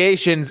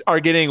allegations are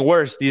getting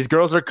worse. These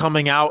girls are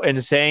coming out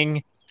and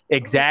saying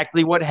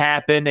exactly what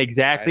happened,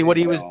 exactly what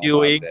he was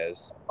doing.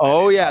 This.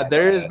 Oh yeah,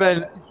 there has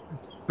been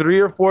 3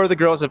 or 4 of the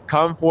girls have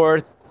come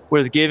forth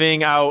with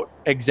giving out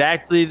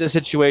exactly the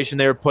situation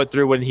they were put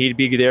through when he'd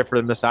be there for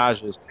the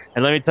massages.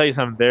 And let me tell you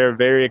something, they're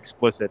very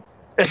explicit.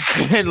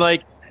 And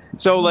like,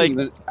 so like,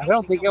 I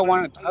don't think I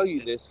want to tell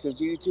you this because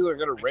you two are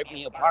gonna rip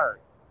me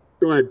apart.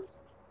 go ahead.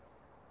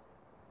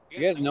 You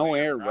guys know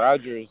Aaron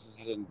Rodgers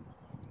isn't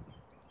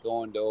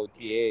going to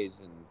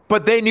OTAs,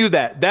 but they knew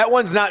that. That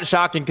one's not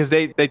shocking because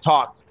they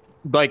talked.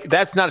 Like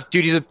that's not,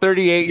 dude. He's a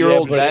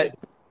 38-year-old vet.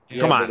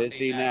 Come on. But is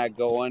he not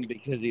going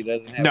because he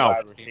doesn't have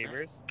wide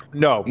receivers?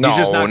 No, he's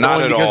just not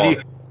going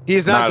because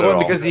he's not going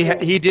because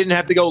he didn't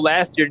have to go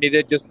last year and he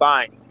did just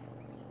fine.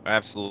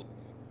 Absolutely.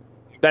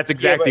 That's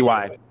exactly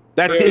why.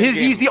 That's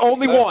he's the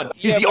only one.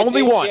 He's the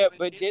only one. Yeah,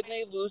 but didn't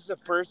they lose the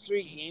first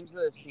 3 games of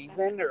the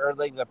season or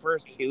like the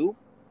first 2?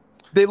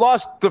 They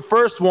lost the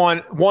first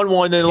one,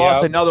 1-1, then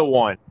lost another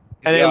one.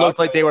 And it looked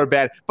like they were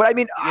bad. But I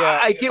mean,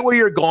 I get where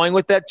you're going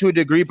with that to a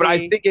degree, but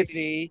I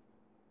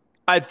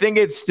think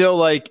it's still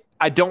like,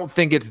 I don't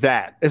think it's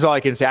that is all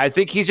I can say. I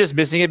think he's just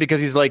missing it because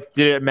he's like,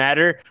 did it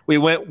matter? We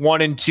went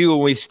 1-2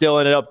 and we still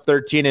ended up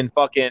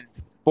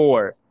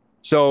 13-4.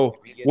 So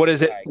what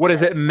does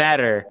it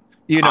matter?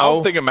 You know, I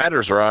don't think it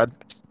matters, Rod.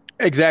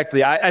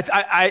 Exactly.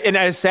 And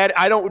I said,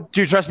 I don't,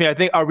 do you trust me? I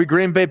think, are we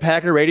Green Bay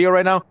Packer radio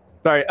right now?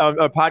 Sorry,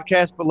 a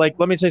podcast, but like,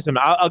 let me say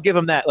something. I'll give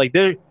him that. Like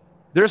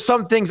there's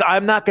some things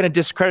I'm not going to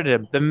discredit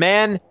him. The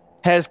man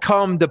has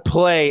come to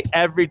play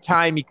every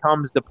time he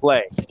comes to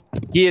play.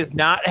 He has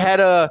not had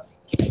a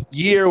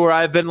year where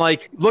I've been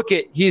like, look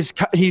at, he's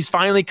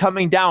finally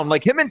coming down.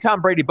 Like him and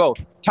Tom Brady both.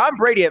 Tom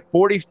Brady at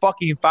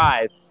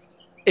 45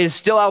 is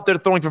still out there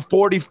throwing for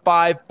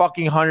 45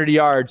 fucking 100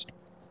 yards,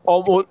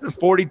 almost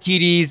 40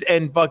 TDs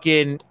and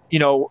fucking, you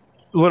know,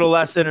 little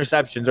less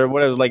interceptions or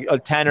whatever, like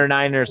 10 or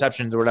 9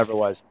 interceptions or whatever it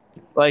was.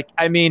 Like,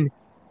 I mean,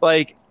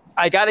 like,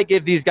 I got to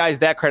give these guys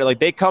that credit. Like,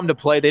 they come to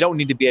play. They don't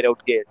need to be at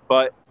OTAs.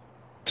 But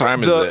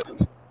time is it.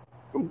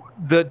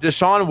 The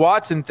Deshaun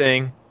Watson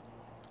thing,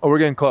 we're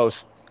getting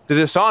close. The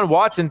Deshaun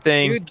Watson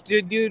thing.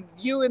 Dude,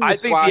 you and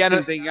this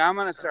Watson thing, I'm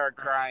going to start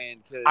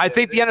crying. I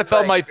think the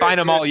NFL might find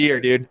him all year,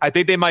 dude. I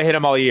think they might hit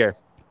him all year.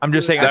 I'm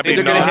just saying, I think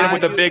they're going to hit him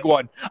with a big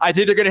one. I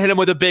think they're going to hit him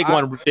with a big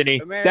one,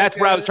 Vinny. That's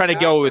where I was trying to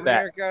go with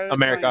that.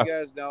 America. You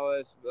guys know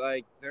this.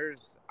 Like,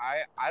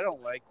 I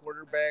don't like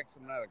quarterbacks.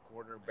 I'm not a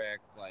quarterback,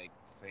 like,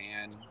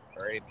 fan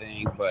or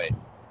anything, but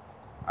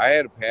I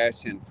had a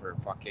passion for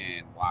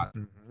fucking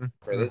Watson.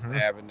 For this to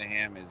happen to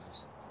him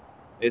is...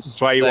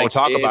 That's why you won't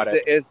talk about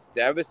it. It's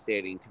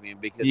devastating to me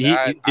because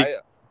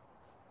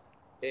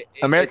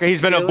America,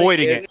 he's been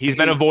avoiding it. He's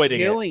been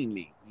avoiding it. Killing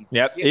me.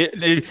 Yep.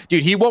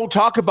 Dude, he won't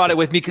talk about it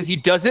with me because he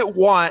doesn't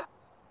want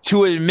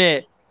to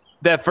admit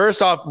that,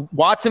 first off,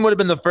 Watson would have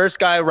been the first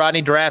guy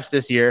Rodney drafts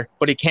this year,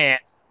 but he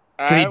can't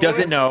because he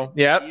doesn't know.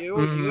 Yep. You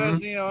guys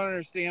need to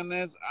understand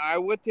this. I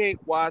would take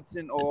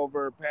Watson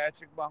over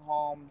Patrick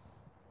Mahomes,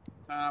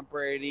 Tom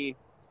Brady,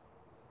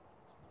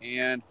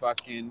 and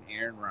fucking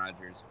Aaron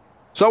Rodgers.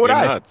 So would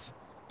I. Nuts.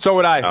 So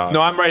would I.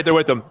 No, I'm right there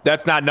with them.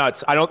 That's not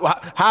nuts. I don't.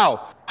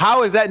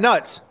 How is that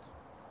nuts?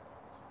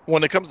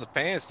 When it comes to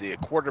fantasy, a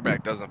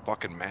quarterback doesn't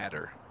fucking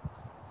matter.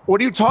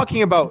 What are you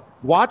talking about?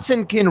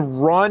 Watson can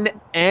run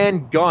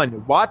and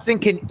gun. Watson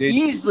can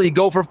easily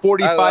go for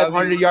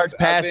 4,500 yards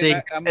passing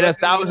and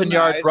 1,000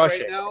 yards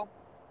rushing. Right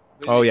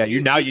oh yeah,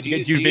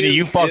 Vinny,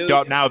 you fucked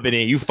up now,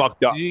 Vinny. You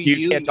fucked up.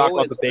 You can't talk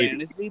about the baby.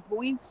 Fantasy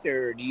points,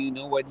 or do you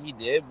know what he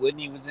did when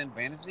he was in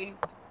fantasy?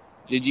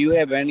 Did you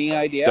have any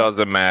idea?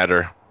 Doesn't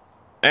matter.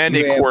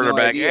 Any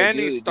quarterback,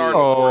 any starting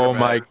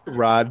quarterback. Oh my,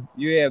 Rod.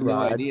 You have no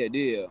idea, do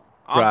you?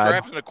 I'm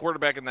drafting a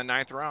quarterback in the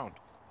 9th round.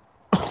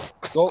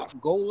 Go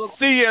look.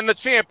 See you in the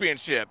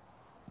championship.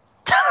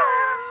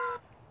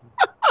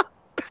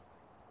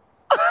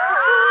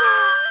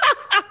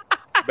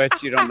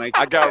 Bet you don't make.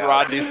 I got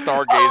Rodney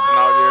stargazing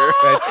out here.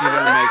 Bet you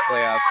don't make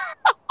playoffs.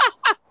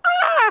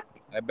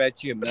 I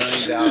bet you $1 million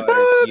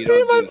you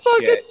don't do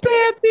shit.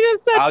 He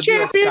just said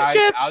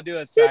championship. I'll do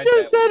a side. He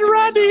just said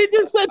Rodney. He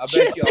just said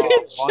championship.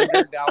 I'll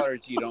bet you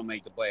 $100 you don't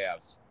make the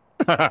playoffs.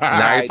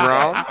 9th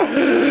round? No,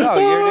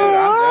 you're doing.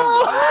 I'm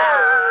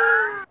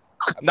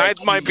done.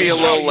 9th might be a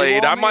little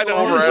late. I might have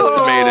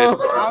overestimated.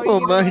 How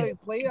you gonna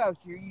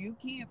playoffs? You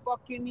can't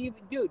fucking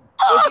even, dude.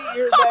 Look at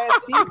your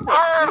last season,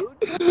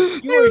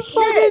 dude. You were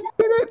shit.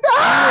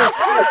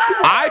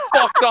 I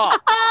fucked up.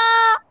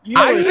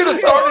 I should have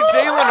started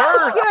Jalen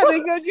Hurts. Yeah,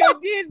 because you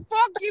didn't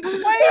fucking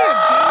play him,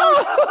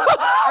 dude.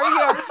 Are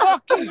you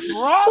fucking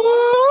drunk?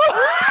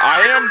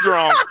 I am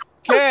drunk.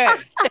 Ken,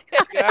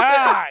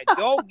 God,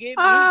 don't get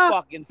me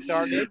fucking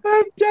started.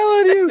 I'm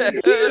telling you.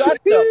 Shut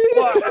the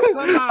fuck. Come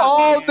on,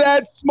 all man.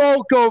 that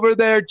smoke over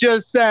there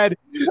just said,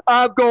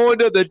 I'm going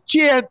to the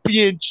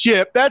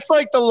championship. That's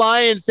like the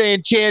Lions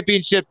saying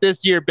championship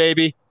this year,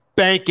 baby.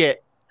 Bank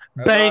it.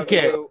 Bank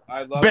it.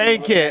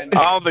 Bank it.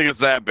 I don't think it's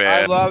that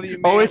bad. I love you,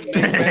 man. Make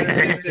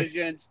better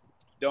decisions.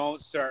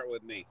 Don't start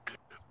with me.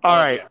 All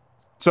right.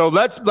 So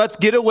let's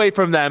get away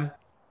from them.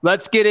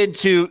 Let's get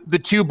into the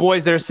two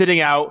boys that are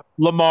sitting out,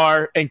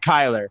 Lamar and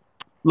Kyler.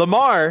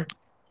 Lamar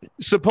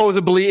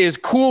supposedly is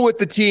cool with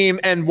the team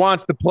and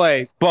wants to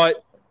play,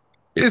 but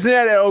isn't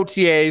at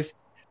OTAs,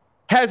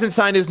 hasn't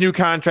signed his new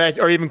contract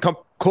or even come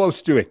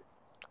close to it.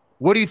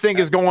 What do you think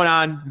is going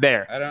on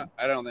there?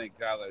 I don't think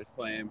Kyler's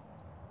playing.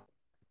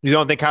 You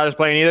don't think Kyler's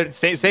playing either?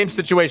 Same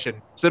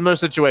situation, similar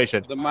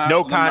situation.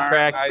 No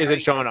contract,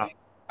 isn't showing up.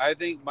 I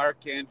think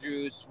Mark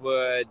Andrews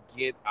would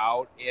get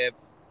out if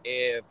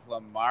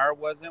Lamar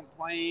wasn't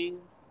playing,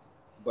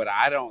 but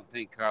I don't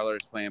think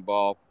Kyler's playing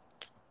ball.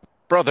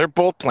 Bro, they're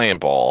both playing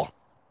ball.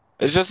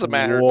 It's just a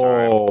matter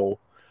of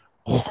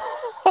time.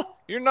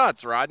 You're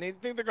nuts, Rodney. You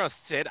think they're gonna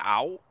sit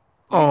out?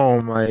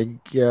 Oh my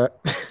god!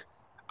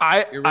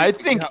 I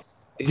think,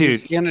 dude,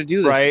 he's gonna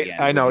do this right? again.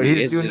 I know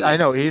he's doing. I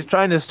know he's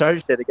trying to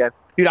start shit again,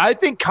 dude. I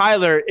think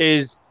Kyler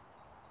is.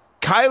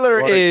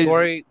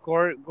 Corey,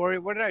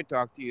 what did I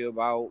talk to you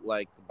about?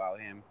 About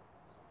him,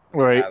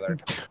 right?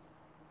 Kyler.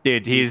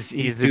 Dude, he's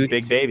a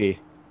big baby.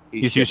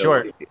 He's too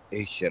short.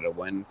 He should have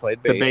went and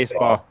played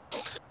baseball.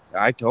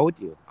 I told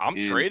you. I'm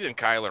trading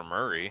Kyler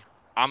Murray.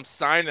 I'm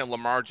signing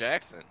Lamar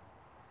Jackson.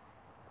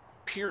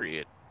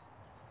 Period.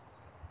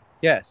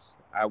 Yes,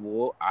 I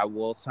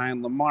will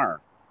sign Lamar.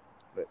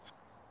 But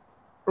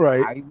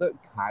right.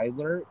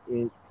 Kyler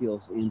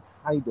feels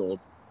entitled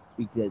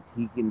because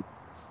he can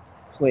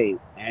play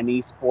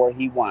any sport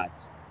he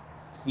wants.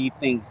 He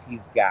thinks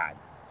he's God.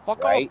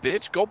 Fuck off,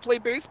 bitch. Go play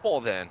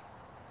baseball then.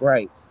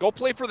 Right. Go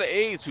play for the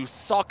A's who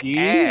suck ass. Do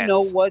you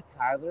know what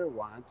Kyler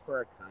wants for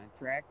a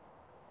contract?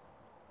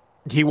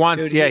 He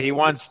wants, dude, he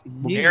wants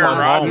Aaron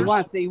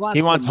Rodgers. He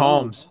wants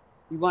Holmes.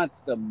 He wants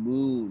the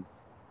moon.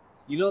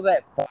 You know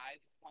that $500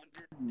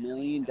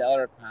 million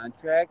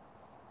contract?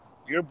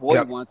 Your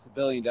boy wants $1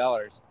 billion.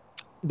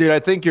 Dude, I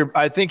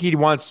think he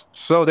wants.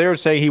 So they were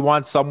saying he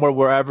wants somewhere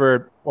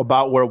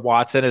about where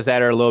Watson is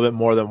at, or a little bit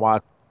more than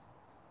Watson.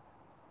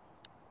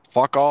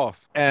 Fuck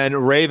off. And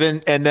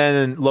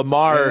then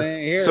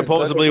Lamar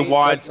supposedly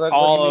wants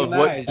all of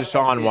what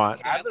Deshaun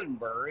wants. Is Kyler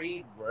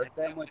Murray worth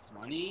that much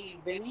money,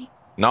 Vinny?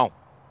 No.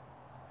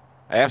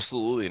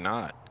 Absolutely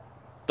not.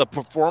 The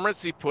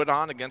performance he put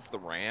on against the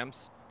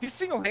Rams, he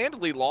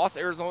single-handedly lost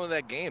Arizona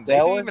that game. They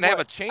didn't even have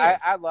a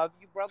chance. I love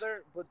you,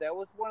 brother, but that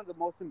was one of the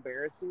most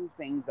embarrassing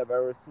things I've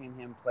ever seen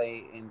him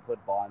play in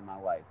football in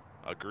my life.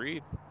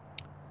 Agreed.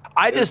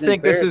 I just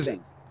think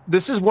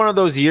this is one of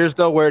those years,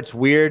 though, where it's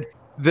weird.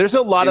 There's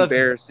a lot of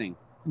embarrassing.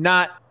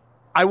 I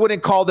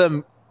wouldn't call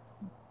them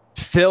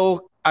good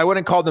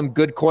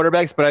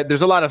quarterbacks, but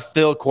there's a lot of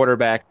Phil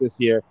quarterbacks this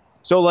year.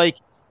 So,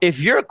 if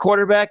you're a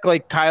quarterback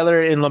like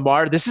Kyler and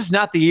Lamar, this is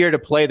not the year to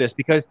play this,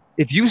 because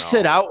if you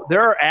sit out,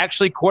 there are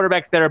actually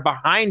quarterbacks that are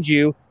behind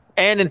you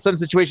and in some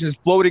situations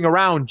floating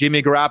around,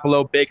 Jimmy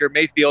Garoppolo, Baker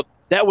Mayfield,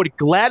 that would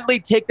gladly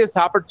take this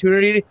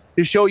opportunity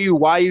to show you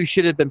why you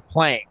should have been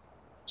playing.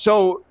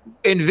 So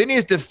in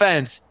Vinny's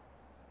defense,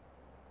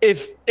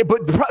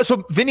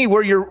 Vinny,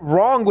 where you're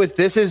wrong with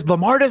this is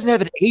Lamar doesn't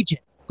have an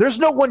agent. There's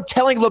no one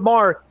telling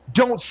Lamar,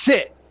 don't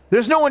sit.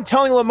 There's no one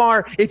telling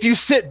Lamar, if you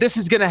sit, this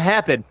is going to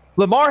happen.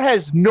 Lamar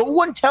has no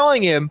one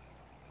telling him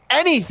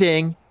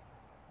anything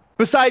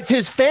besides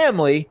his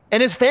family,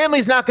 and his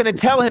family's not going to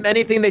tell him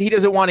anything that he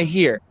doesn't want to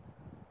hear. Right.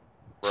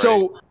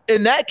 So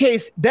in that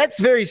case,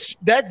 that's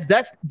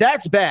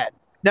bad.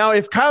 Now,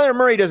 if Kyler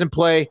Murray doesn't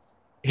play,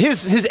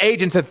 his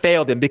agents have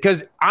failed him,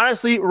 because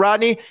honestly,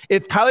 Rodney,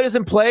 if Kyler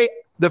doesn't play,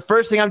 the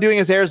first thing I'm doing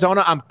is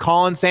Arizona. I'm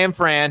calling San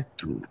Fran.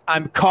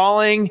 I'm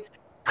calling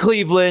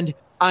Cleveland.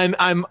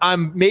 I'm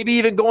maybe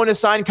even going to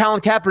sign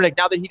Colin Kaepernick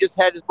now that he just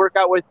had his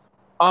workout with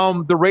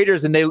the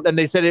Raiders, and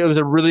they said it was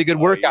a really good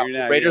workout.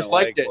 The Raiders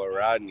liked it. What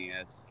Rodney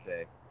has to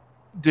say.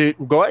 Dude,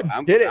 go ahead.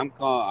 Hit it. I'm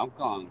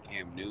calling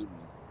Cam Newton.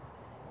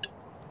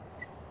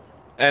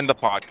 And the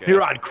podcast.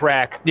 You're on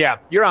crack. Yeah,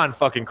 you're on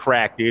fucking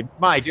crack, dude.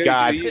 My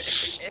God.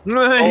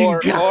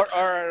 Or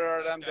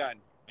I'm done.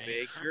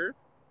 Baker.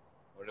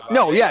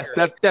 No, Baker? Yes,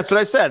 that's what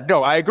I said.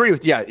 No, I agree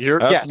with you.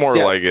 That's more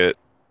like it.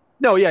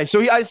 No, yeah. So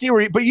I see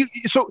where,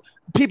 so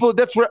people,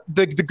 that's where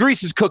the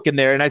grease is cooking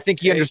there, and I think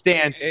he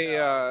understands. Hey,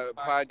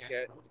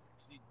 podcast.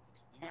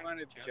 You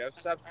mind if Jeff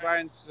stops by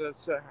and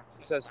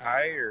says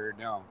hi, or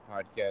no?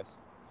 Podcast.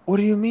 What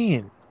do you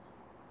mean?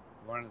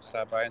 You want him to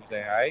stop by and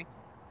say hi?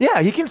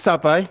 Yeah, he can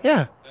stop by.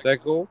 Yeah. Is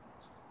that cool?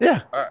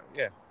 Yeah. All right.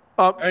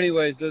 Yeah.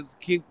 Anyways, let's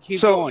keep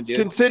going,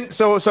 dude.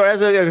 So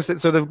as I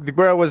said, so the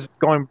girl was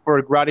going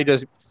for Roddy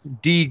just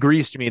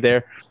de-greased me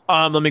there.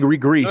 Let me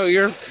re-grease.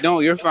 You're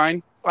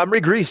fine. I'm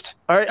re-greased.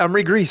 All right, I'm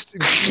re-greased.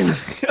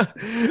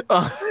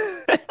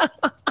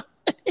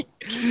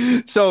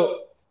 So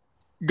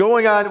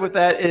going on with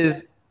that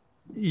is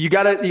you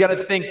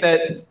gotta think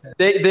that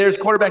there's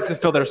quarterbacks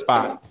that fill their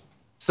spot.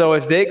 So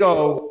if they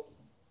go,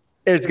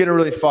 it's gonna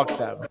really fuck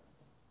them.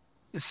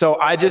 So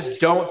I just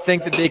don't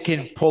think that they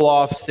can pull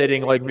off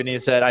sitting, like Vinny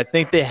said. I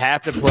think they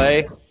have to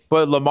play,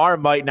 but Lamar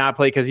might not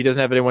play because he doesn't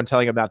have anyone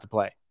telling him not to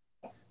play.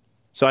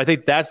 So I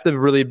think that's the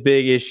really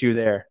big issue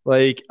there.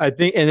 I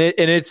think,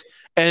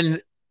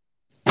 and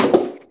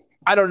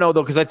I don't know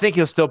though, because I think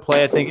he'll still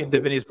play. I think to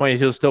Vinny's point,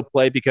 he'll still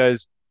play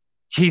because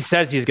he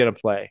says he's going to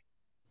play.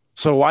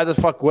 So why the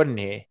fuck wouldn't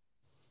he?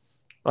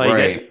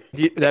 Like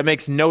that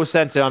makes no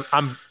sense.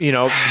 I'm he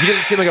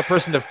doesn't seem like a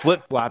person to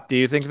flip flop. Do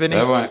you think, Vinny?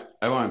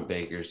 I want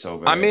Baker so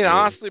bad. I mean, dude.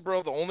 honestly,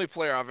 bro, the only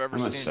player I've ever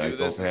I'm a seen do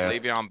this is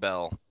psychopath. Le'Veon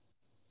Bell.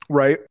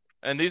 Right.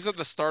 And these are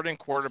the starting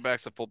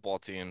quarterbacks of football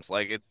teams.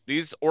 Like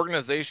these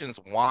organizations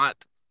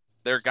want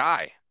their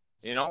guy.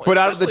 But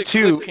out of the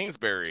two, Cliff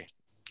Kingsbury.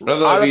 I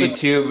love you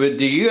too, but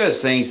do you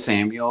guys think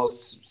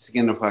Samuel's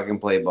gonna fucking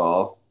play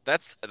ball?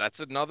 That's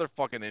another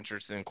fucking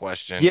interesting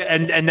question. Yeah,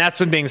 and that's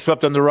been being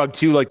swept on the rug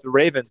too, like the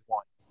Ravens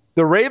one.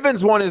 The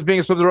Ravens one is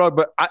being swept on the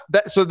rug,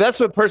 but so that's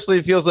what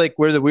personally feels like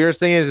where the weirdest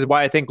thing is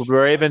why I think the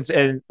Ravens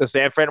and the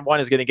San Fran one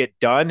is going to get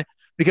done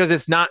because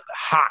it's not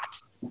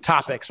hot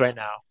topics right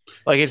now.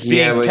 Like it's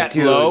being kept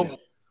low.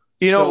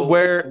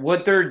 Where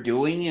what they're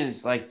doing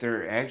is like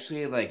they're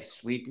actually like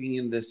sweeping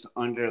in this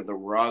under the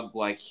rug,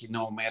 like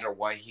no matter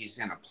what he's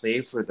gonna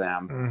play for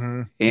them.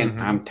 Mm-hmm,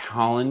 and I'm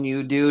telling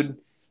you, dude,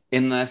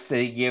 unless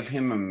they give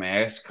him a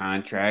max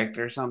contract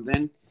or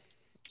something,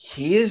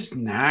 he is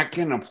not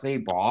gonna play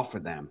ball for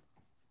them.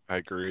 I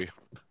agree.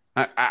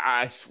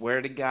 I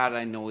swear to God,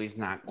 I know he's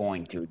not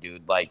going to,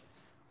 dude. Like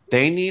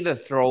they need to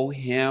throw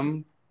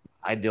him.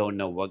 I don't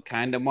know what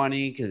kind of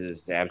money because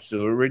it's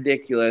absolutely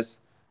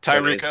ridiculous.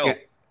 Tyreek Hill.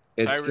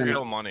 Tyreek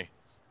Hill money.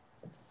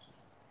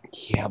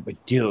 Yeah, but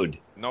dude,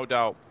 no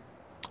doubt.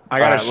 I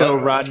gotta show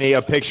Rodney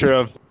a picture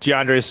of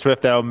DeAndre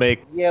Swift that'll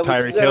make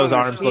Tyreek Hill's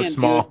arms look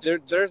small.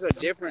 Dude, there's a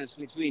difference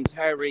between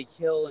Tyreek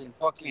Hill and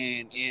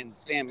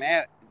Sam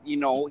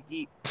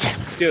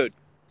dude.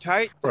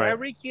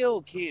 Tyreek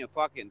Hill can't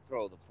fucking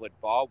throw the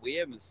football. We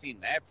haven't seen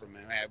that from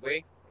him, have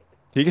we?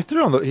 He's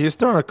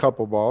thrown a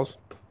couple balls.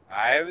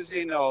 I haven't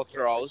seen no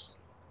throws.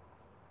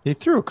 He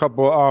threw a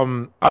couple. I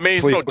mean,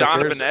 he's no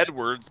Donovan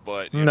Edwards,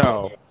 but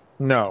no.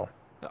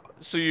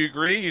 So you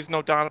agree he's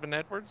no Donovan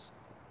Edwards?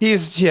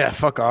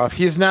 Fuck off.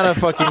 He's not a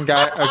fucking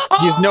guy.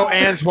 He's no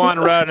Antoine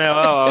Ronell.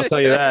 I'll tell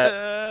you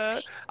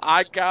that.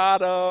 I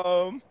got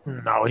him.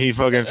 No, he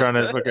fucking trying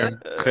to fucking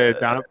say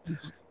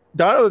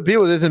Donovan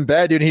Peoples isn't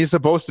bad, dude. He's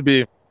supposed to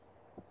be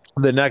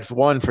the next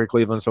one for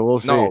Cleveland, so we'll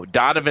see. No,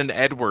 Donovan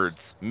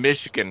Edwards,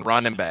 Michigan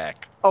running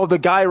back. Oh, the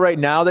guy right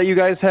now that you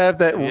guys have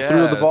that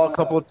threw the ball a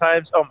couple of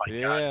times? Oh, my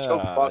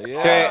God. Yeah.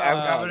 Okay,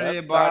 I'm coming to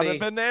you, buddy.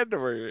 Donovan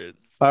Edwards.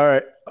 All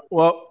right.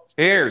 Well.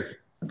 Here.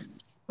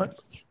 What?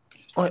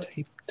 Oh,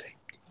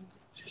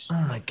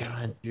 my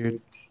God, dude.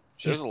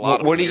 There's a lot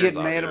of what are you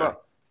getting mad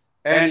about?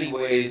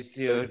 Anyways,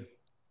 dude,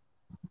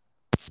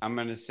 I'm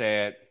going to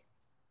say it.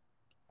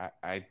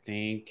 I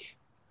think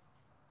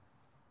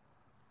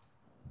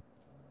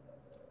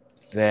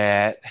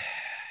that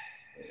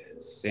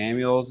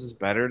Samuels is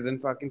better than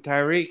fucking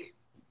Tyreek.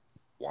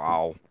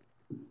 Wow.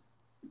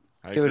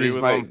 Dude,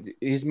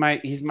 he's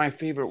my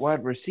favorite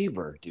wide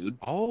receiver, dude.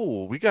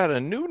 Oh, we got a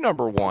new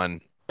number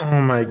one. Oh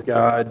my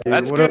God, dude.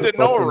 That's good to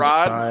know,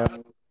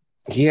 Rod.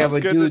 Yeah, That's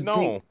but good dude,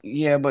 to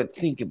know.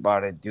 Think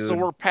about it, dude. So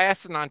we're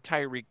passing on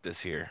Tyreek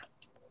this year.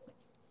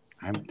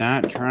 I'm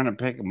not trying to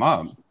pick him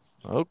up.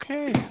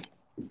 Okay,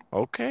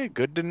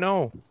 good to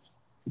know.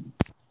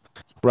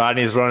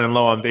 Rodney's running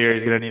low on beer.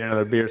 He's gonna need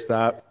another beer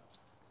stop.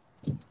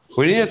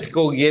 We didn't have to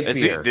go get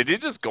beer. Did he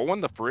just go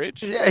in the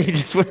fridge? Yeah, he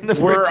just went in the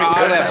fridge. We're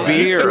out of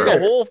beer. He took the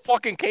whole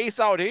fucking case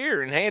out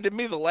here and handed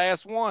me the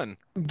last one.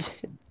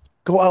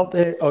 Go out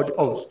there.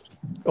 Oh,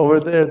 over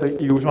there.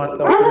 You want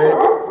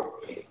over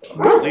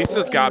there?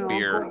 Lisa's got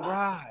beer.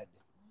 Rod.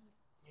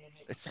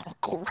 It's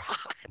Uncle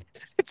Rod.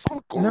 It's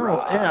Uncle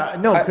Rod.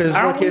 No, because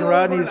fucking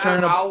Rodney's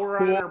trying to. An hour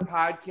on our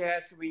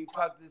podcast, so we can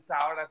cut this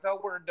out. I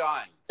thought we're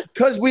done.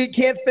 Because we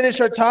can't finish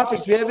our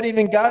topics. We haven't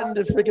even gotten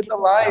to freaking the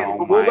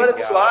Lions. We'll let it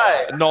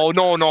slide.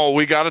 No.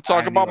 We got to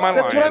talk about my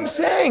Lions. That's what I'm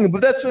saying.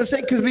 But that's what I'm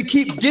saying because we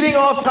keep getting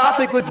off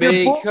topic with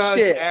your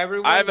bullshit.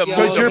 I have a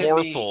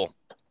morsel.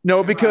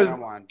 No, because I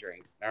don't want to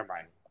drink. Never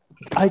mind.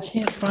 I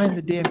can't find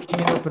the damn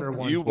can opener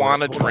one. You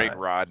want a drink,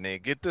 Rodney?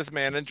 Get this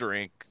man a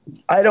drink.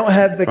 I don't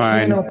have the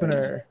can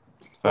opener.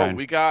 Bro,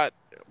 we got.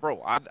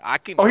 Bro, I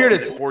can. Oh, here it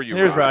is. For you,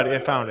 here's Rodney. I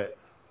found it.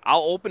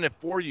 I'll open it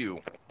for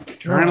you.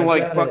 Trying to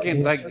like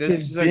fucking like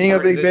this is being a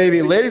big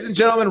baby. Ladies and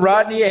gentlemen,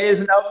 Rodney is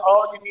an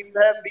alcoholic and needs to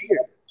have beer.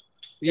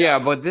 Yeah,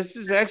 but this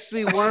is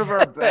actually one of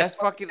our best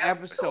fucking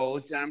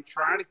episodes, and I'm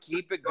trying to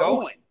keep it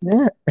going.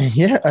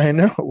 Yeah, I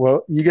know.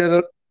 Well, you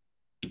gotta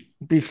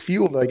be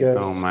fueled, I guess.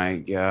 Oh my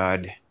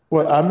God.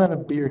 What? I'm not a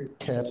beer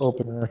can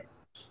opener.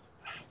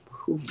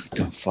 Move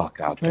the fuck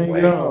out the way. There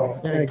you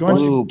go. Yeah, why don't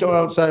you go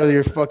outside with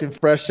your fucking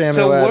fresh Samuel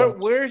So Adams?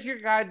 where's your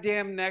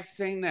goddamn next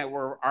thing that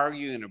we're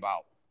arguing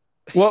about?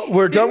 Well,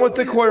 we're done with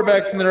the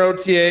quarterbacks and their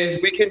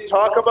OTAs. We can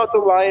talk about the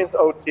Lions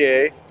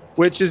OTA,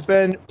 which has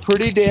been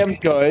pretty damn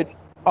good.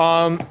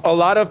 A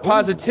lot of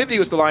positivity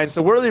with the Lions.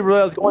 So really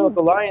I was going with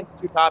the Lions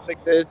two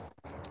topics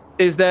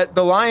is that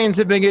the Lions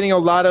have been getting a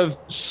lot of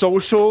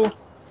social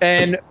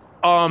and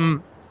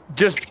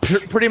just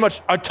pretty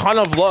much a ton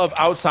of love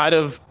outside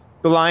of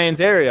the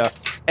Lions area.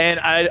 And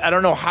I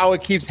don't know how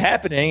it keeps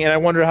happening, and I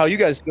wonder how you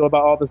guys feel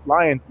about all this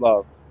Lions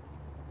love.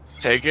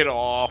 Take it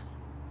off.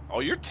 Oh,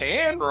 you're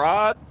tan,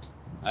 Rod.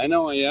 I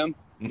know I am.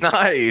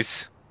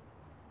 Nice.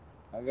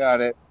 I got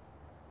it.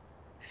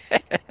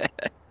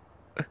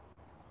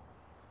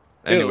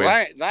 Dude,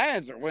 Anyways,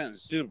 Lions are winning the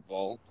Super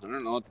Bowl. I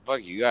don't know what the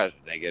fuck you guys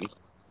are thinking.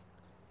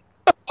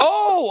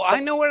 Oh, I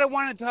know what I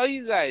want to tell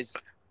you guys.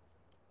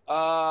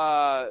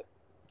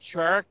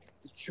 Chark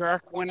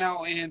went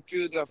out and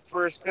threw the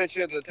first pitch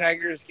of the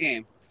Tigers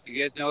game.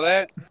 You guys know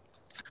that?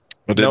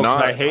 I did No, because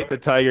I not. hate the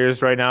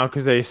Tigers right now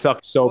because they suck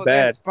so Well,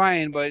 bad. that's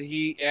fine, but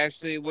he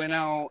actually went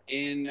out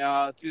and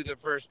threw the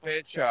first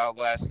pitch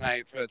last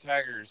night for the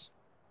Tigers.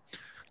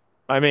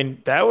 I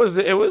mean, it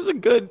was a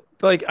good,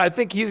 like, I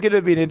think he's going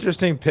to be an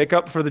interesting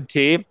pickup for the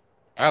team.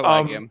 I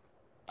like him.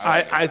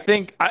 I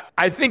think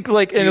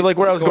like, and like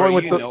where I was Corey,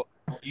 going with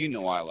you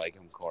know I like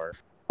him, Corey.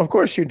 Of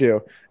course you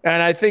do.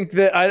 And I think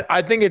that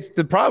I think it's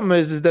the problem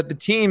is that the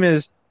team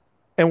is,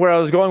 and where I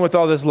was going with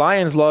all this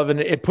Lions love,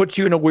 and it puts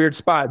you in a weird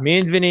spot. Me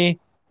and Vinny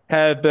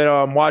have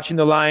been watching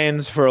the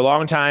Lions for a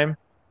long time.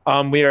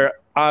 We are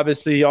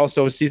obviously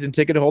also season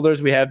ticket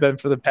holders. We have been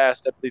for the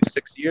past, I believe,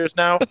 6 years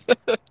now.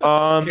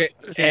 Can't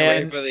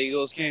wait for the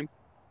Eagles game.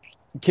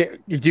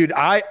 Dude,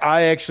 I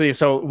actually,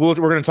 so we're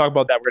going to talk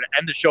about that. We're going to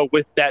end the show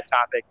with that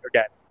topic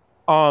again.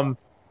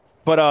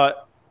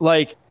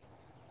 Like,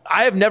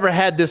 I have never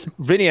had this,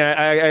 Vinny.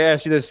 I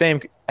asked you the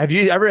same. Have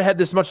you ever had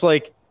this much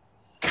like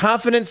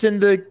confidence in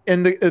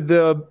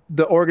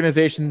the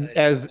organization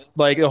as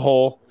like a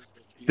whole?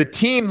 The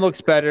team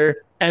looks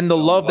better, and the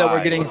love that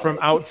we're getting from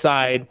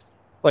outside.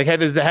 Like,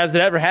 has it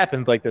ever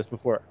happened like this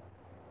before?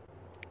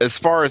 As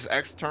far as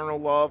external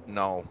love,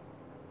 no.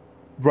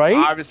 Right?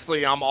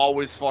 Obviously, I'm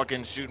always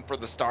fucking shooting for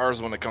the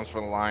stars when it comes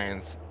from the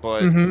Lions,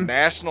 but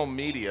national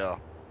media,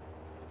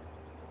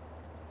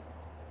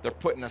 they're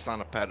putting us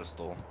on a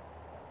pedestal.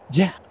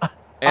 Yeah.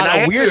 And I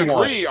have to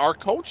agree, our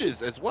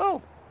coaches as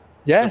well.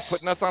 Yes. They're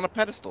putting us on a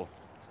pedestal.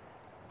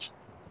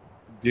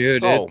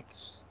 Dude,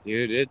 it's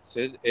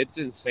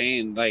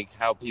insane like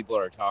how people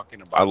are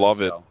talking about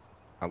it. So.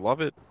 I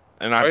love it.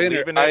 And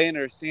I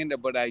understand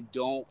it, but I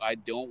don't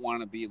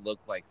want to be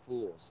looked like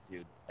fools,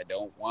 dude.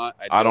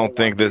 I don't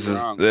think this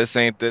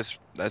ain't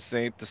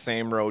the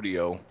same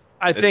rodeo.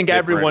 I think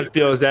everyone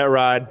feels that,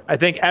 Rod. I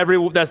think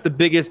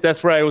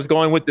that's where I was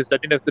going with this. I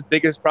think that's the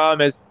biggest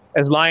problem is,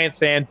 as Lions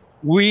fans,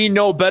 we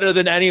know better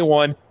than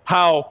anyone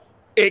how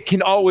it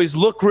can always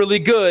look really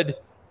good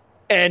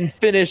and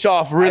finish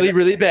off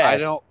really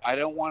bad. I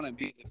don't want to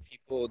be the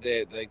people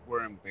that like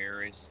we're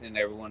embarrassed and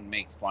everyone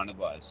makes fun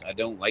of us. I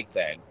don't like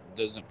that. It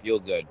doesn't feel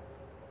good.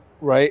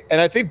 Right. And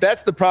I think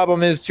that's the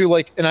problem is too,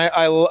 like, and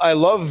I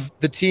love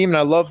the team and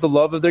I love the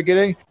love that they're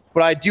getting,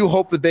 but I do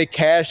hope that they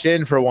cash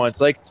in for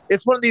once. Like,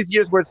 it's one of these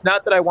years where it's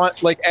not that I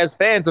want, like, as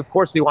fans, of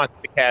course we want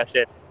them to cash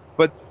in,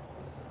 but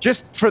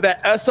just for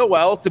that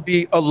SOL to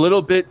be a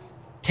little bit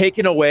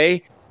taken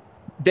away,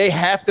 they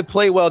have to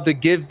play well to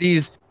give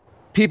these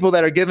people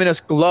that are giving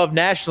us love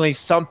nationally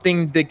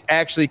something to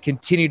actually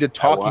continue to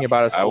talking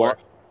about us for.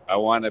 I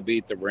want to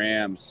beat the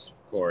Rams,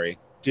 Corey.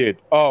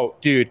 Dude,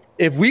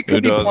 if we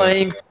could be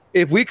playing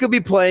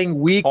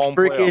week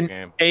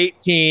freaking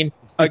 18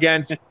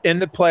 against in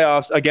the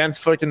playoffs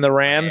against freaking the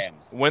Rams,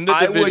 win the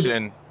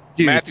division.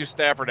 Dude, Matthew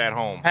Stafford at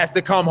home has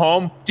to come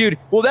home, dude.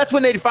 Well, that's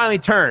when they finally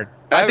turn.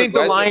 I think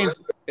the Lions.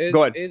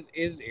 Go ahead.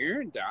 Is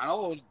Aaron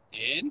Donald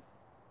in?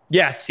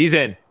 Yes, he's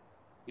in.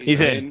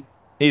 He's in.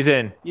 He's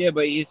in. Yeah,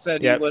 but he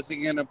said he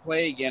wasn't going to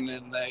play again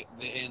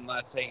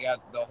unless they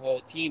got the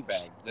whole team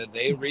back. Did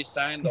they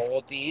re-sign the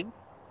whole team?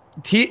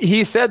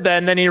 He said that,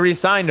 and then he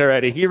re-signed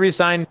already. He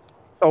re-signed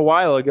a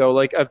while ago,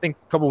 like I think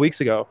a couple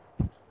weeks ago.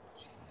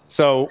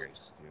 So,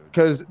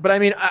 but I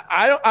mean,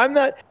 I'm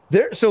not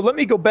there. So let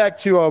me go back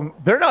to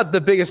they're not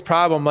the biggest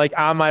problem like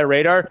on my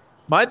radar.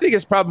 My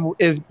biggest problem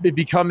is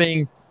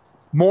becoming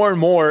more and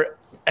more,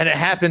 and it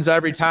happens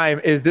every time.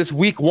 Is this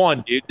week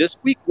one, dude? This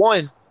week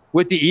one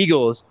with the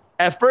Eagles.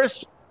 At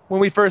first, when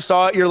we first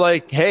saw it, you're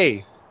like,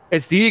 hey,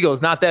 it's the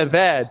Eagles, not that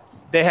bad.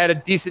 They had a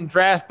decent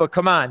draft, but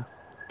come on.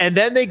 And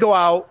then they go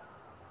out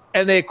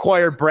and they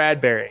acquire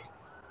Bradbury.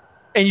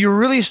 And you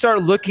really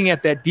start looking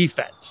at that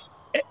defense.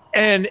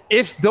 And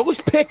if those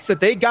picks that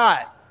they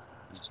got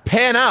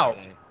pan out.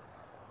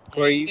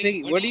 What do you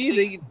think,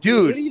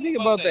 dude? What do you think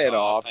about that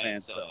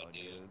offense, though,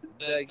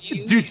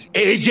 dude? Dude,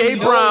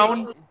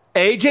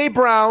 AJ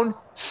Brown,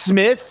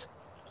 Smith.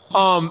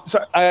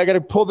 Sorry, I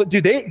gotta pull the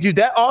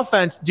that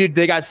offense, dude.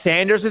 They got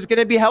Sanders is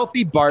gonna be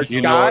healthy. Bart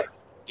Scott,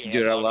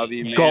 dude, I love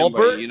you, man.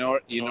 Gulbert. But you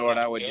know what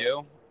I would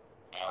do?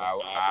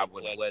 I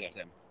would blitz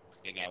him,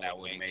 and I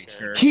would make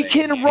sure he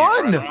can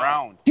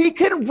run. He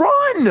can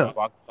run.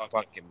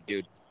 Fuck him,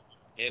 dude.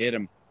 Hit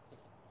him,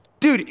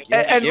 dude.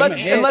 And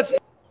let's.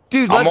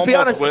 Dude, let's be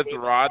honest. With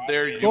Rod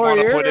there, you want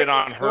to put it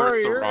on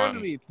Hurts to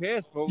run.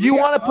 You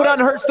want to put on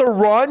Hurts to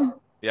run?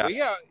 Yeah.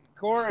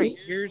 Corey,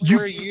 here's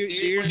where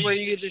you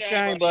get to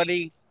shine,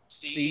 buddy.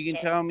 So you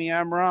can tell me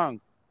I'm wrong.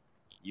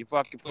 You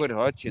fucking put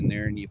Hutch in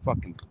there and you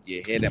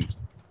hit him.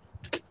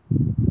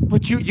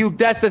 But you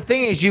that's the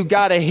thing is you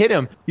gotta hit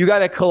him. You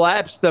gotta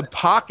collapse the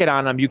pocket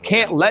on him. You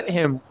can't let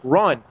him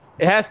run.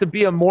 It has to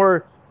be a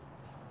more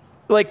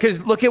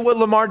because look at what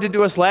Lamar did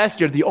to us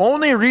last year. The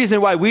only reason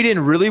why we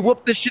didn't really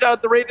whoop the shit out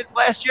of the Ravens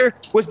last year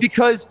was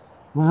because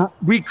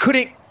we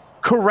couldn't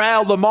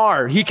corral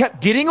Lamar. He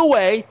kept getting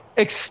away,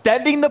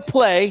 extending the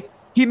play.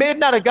 He may have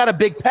not have got a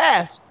big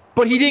pass,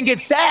 but he didn't get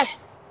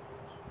sacked.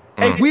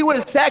 And if we would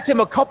have sacked him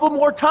a couple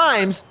more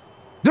times,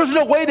 there's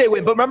no way they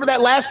win. But remember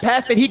that last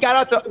pass that he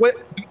got out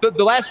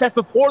the last pass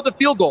before the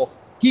field goal.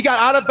 He got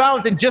out of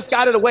bounds and just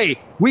got it away.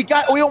 We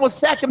almost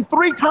sacked him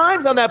 3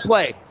 times on that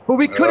play, but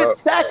we couldn't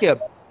sack him.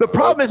 The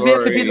problem is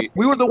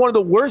we were one of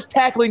the worst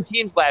tackling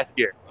teams last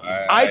year.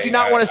 I do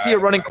not want to see a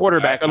running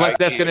quarterback unless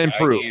that's going to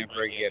improve. I can't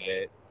forget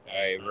it.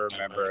 I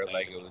remember it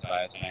like it was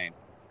last night.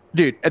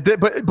 Dude,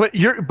 but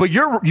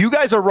you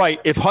guys are right.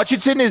 If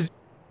Hutchinson is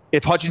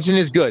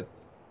good,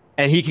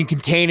 and he can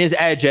contain his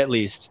edge at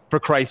least, for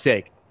Christ's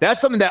sake,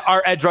 that's something that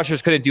our edge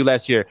rushers couldn't do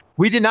last year.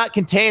 We did not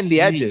contain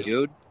the edges.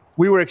 Dude.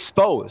 We were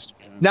exposed.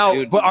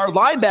 Now, but our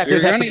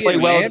linebackers have to play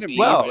well as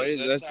well.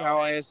 That's how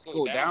I has to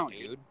go down,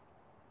 dude.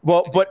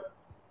 Well, but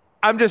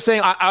I'm just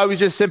saying. I was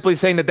just simply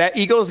saying that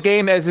Eagles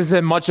game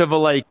isn't much of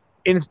a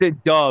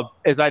instant dub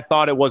as I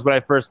thought it was when I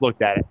first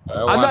looked at it.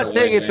 I'm not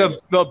saying it's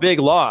a big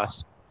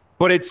loss,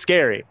 but it's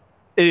scary.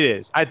 It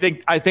is. I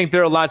think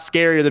they're a lot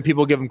scarier than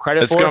people give them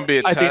credit for. It's gonna be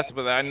a test,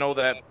 but I know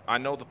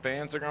the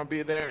fans are gonna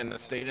be there, and the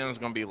stadium is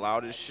gonna be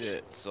loud as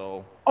shit.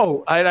 So.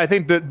 Oh, I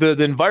think the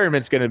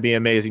environment's gonna be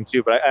amazing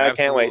too. But I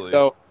can't wait.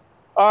 So,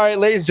 all right,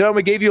 ladies and gentlemen,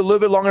 we gave you a little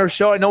bit longer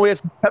show. I know we had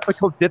some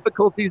technical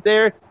difficulties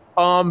there.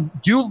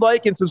 Do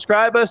like and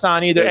subscribe us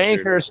on either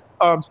Anchor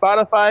or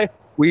Spotify.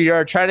 We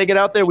are trying to get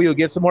out there. We will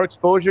get some more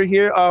exposure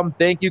here.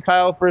 Thank you,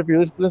 Kyle, for if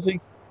you're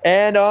listening.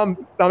 And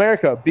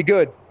America, be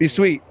good, be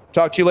sweet.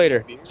 Talk to you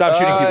later. Stop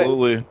shooting people.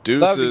 Absolutely.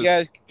 Deuces. Love you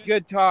guys.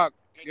 Good talk.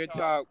 Good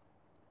talk.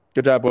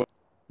 Good job, boy.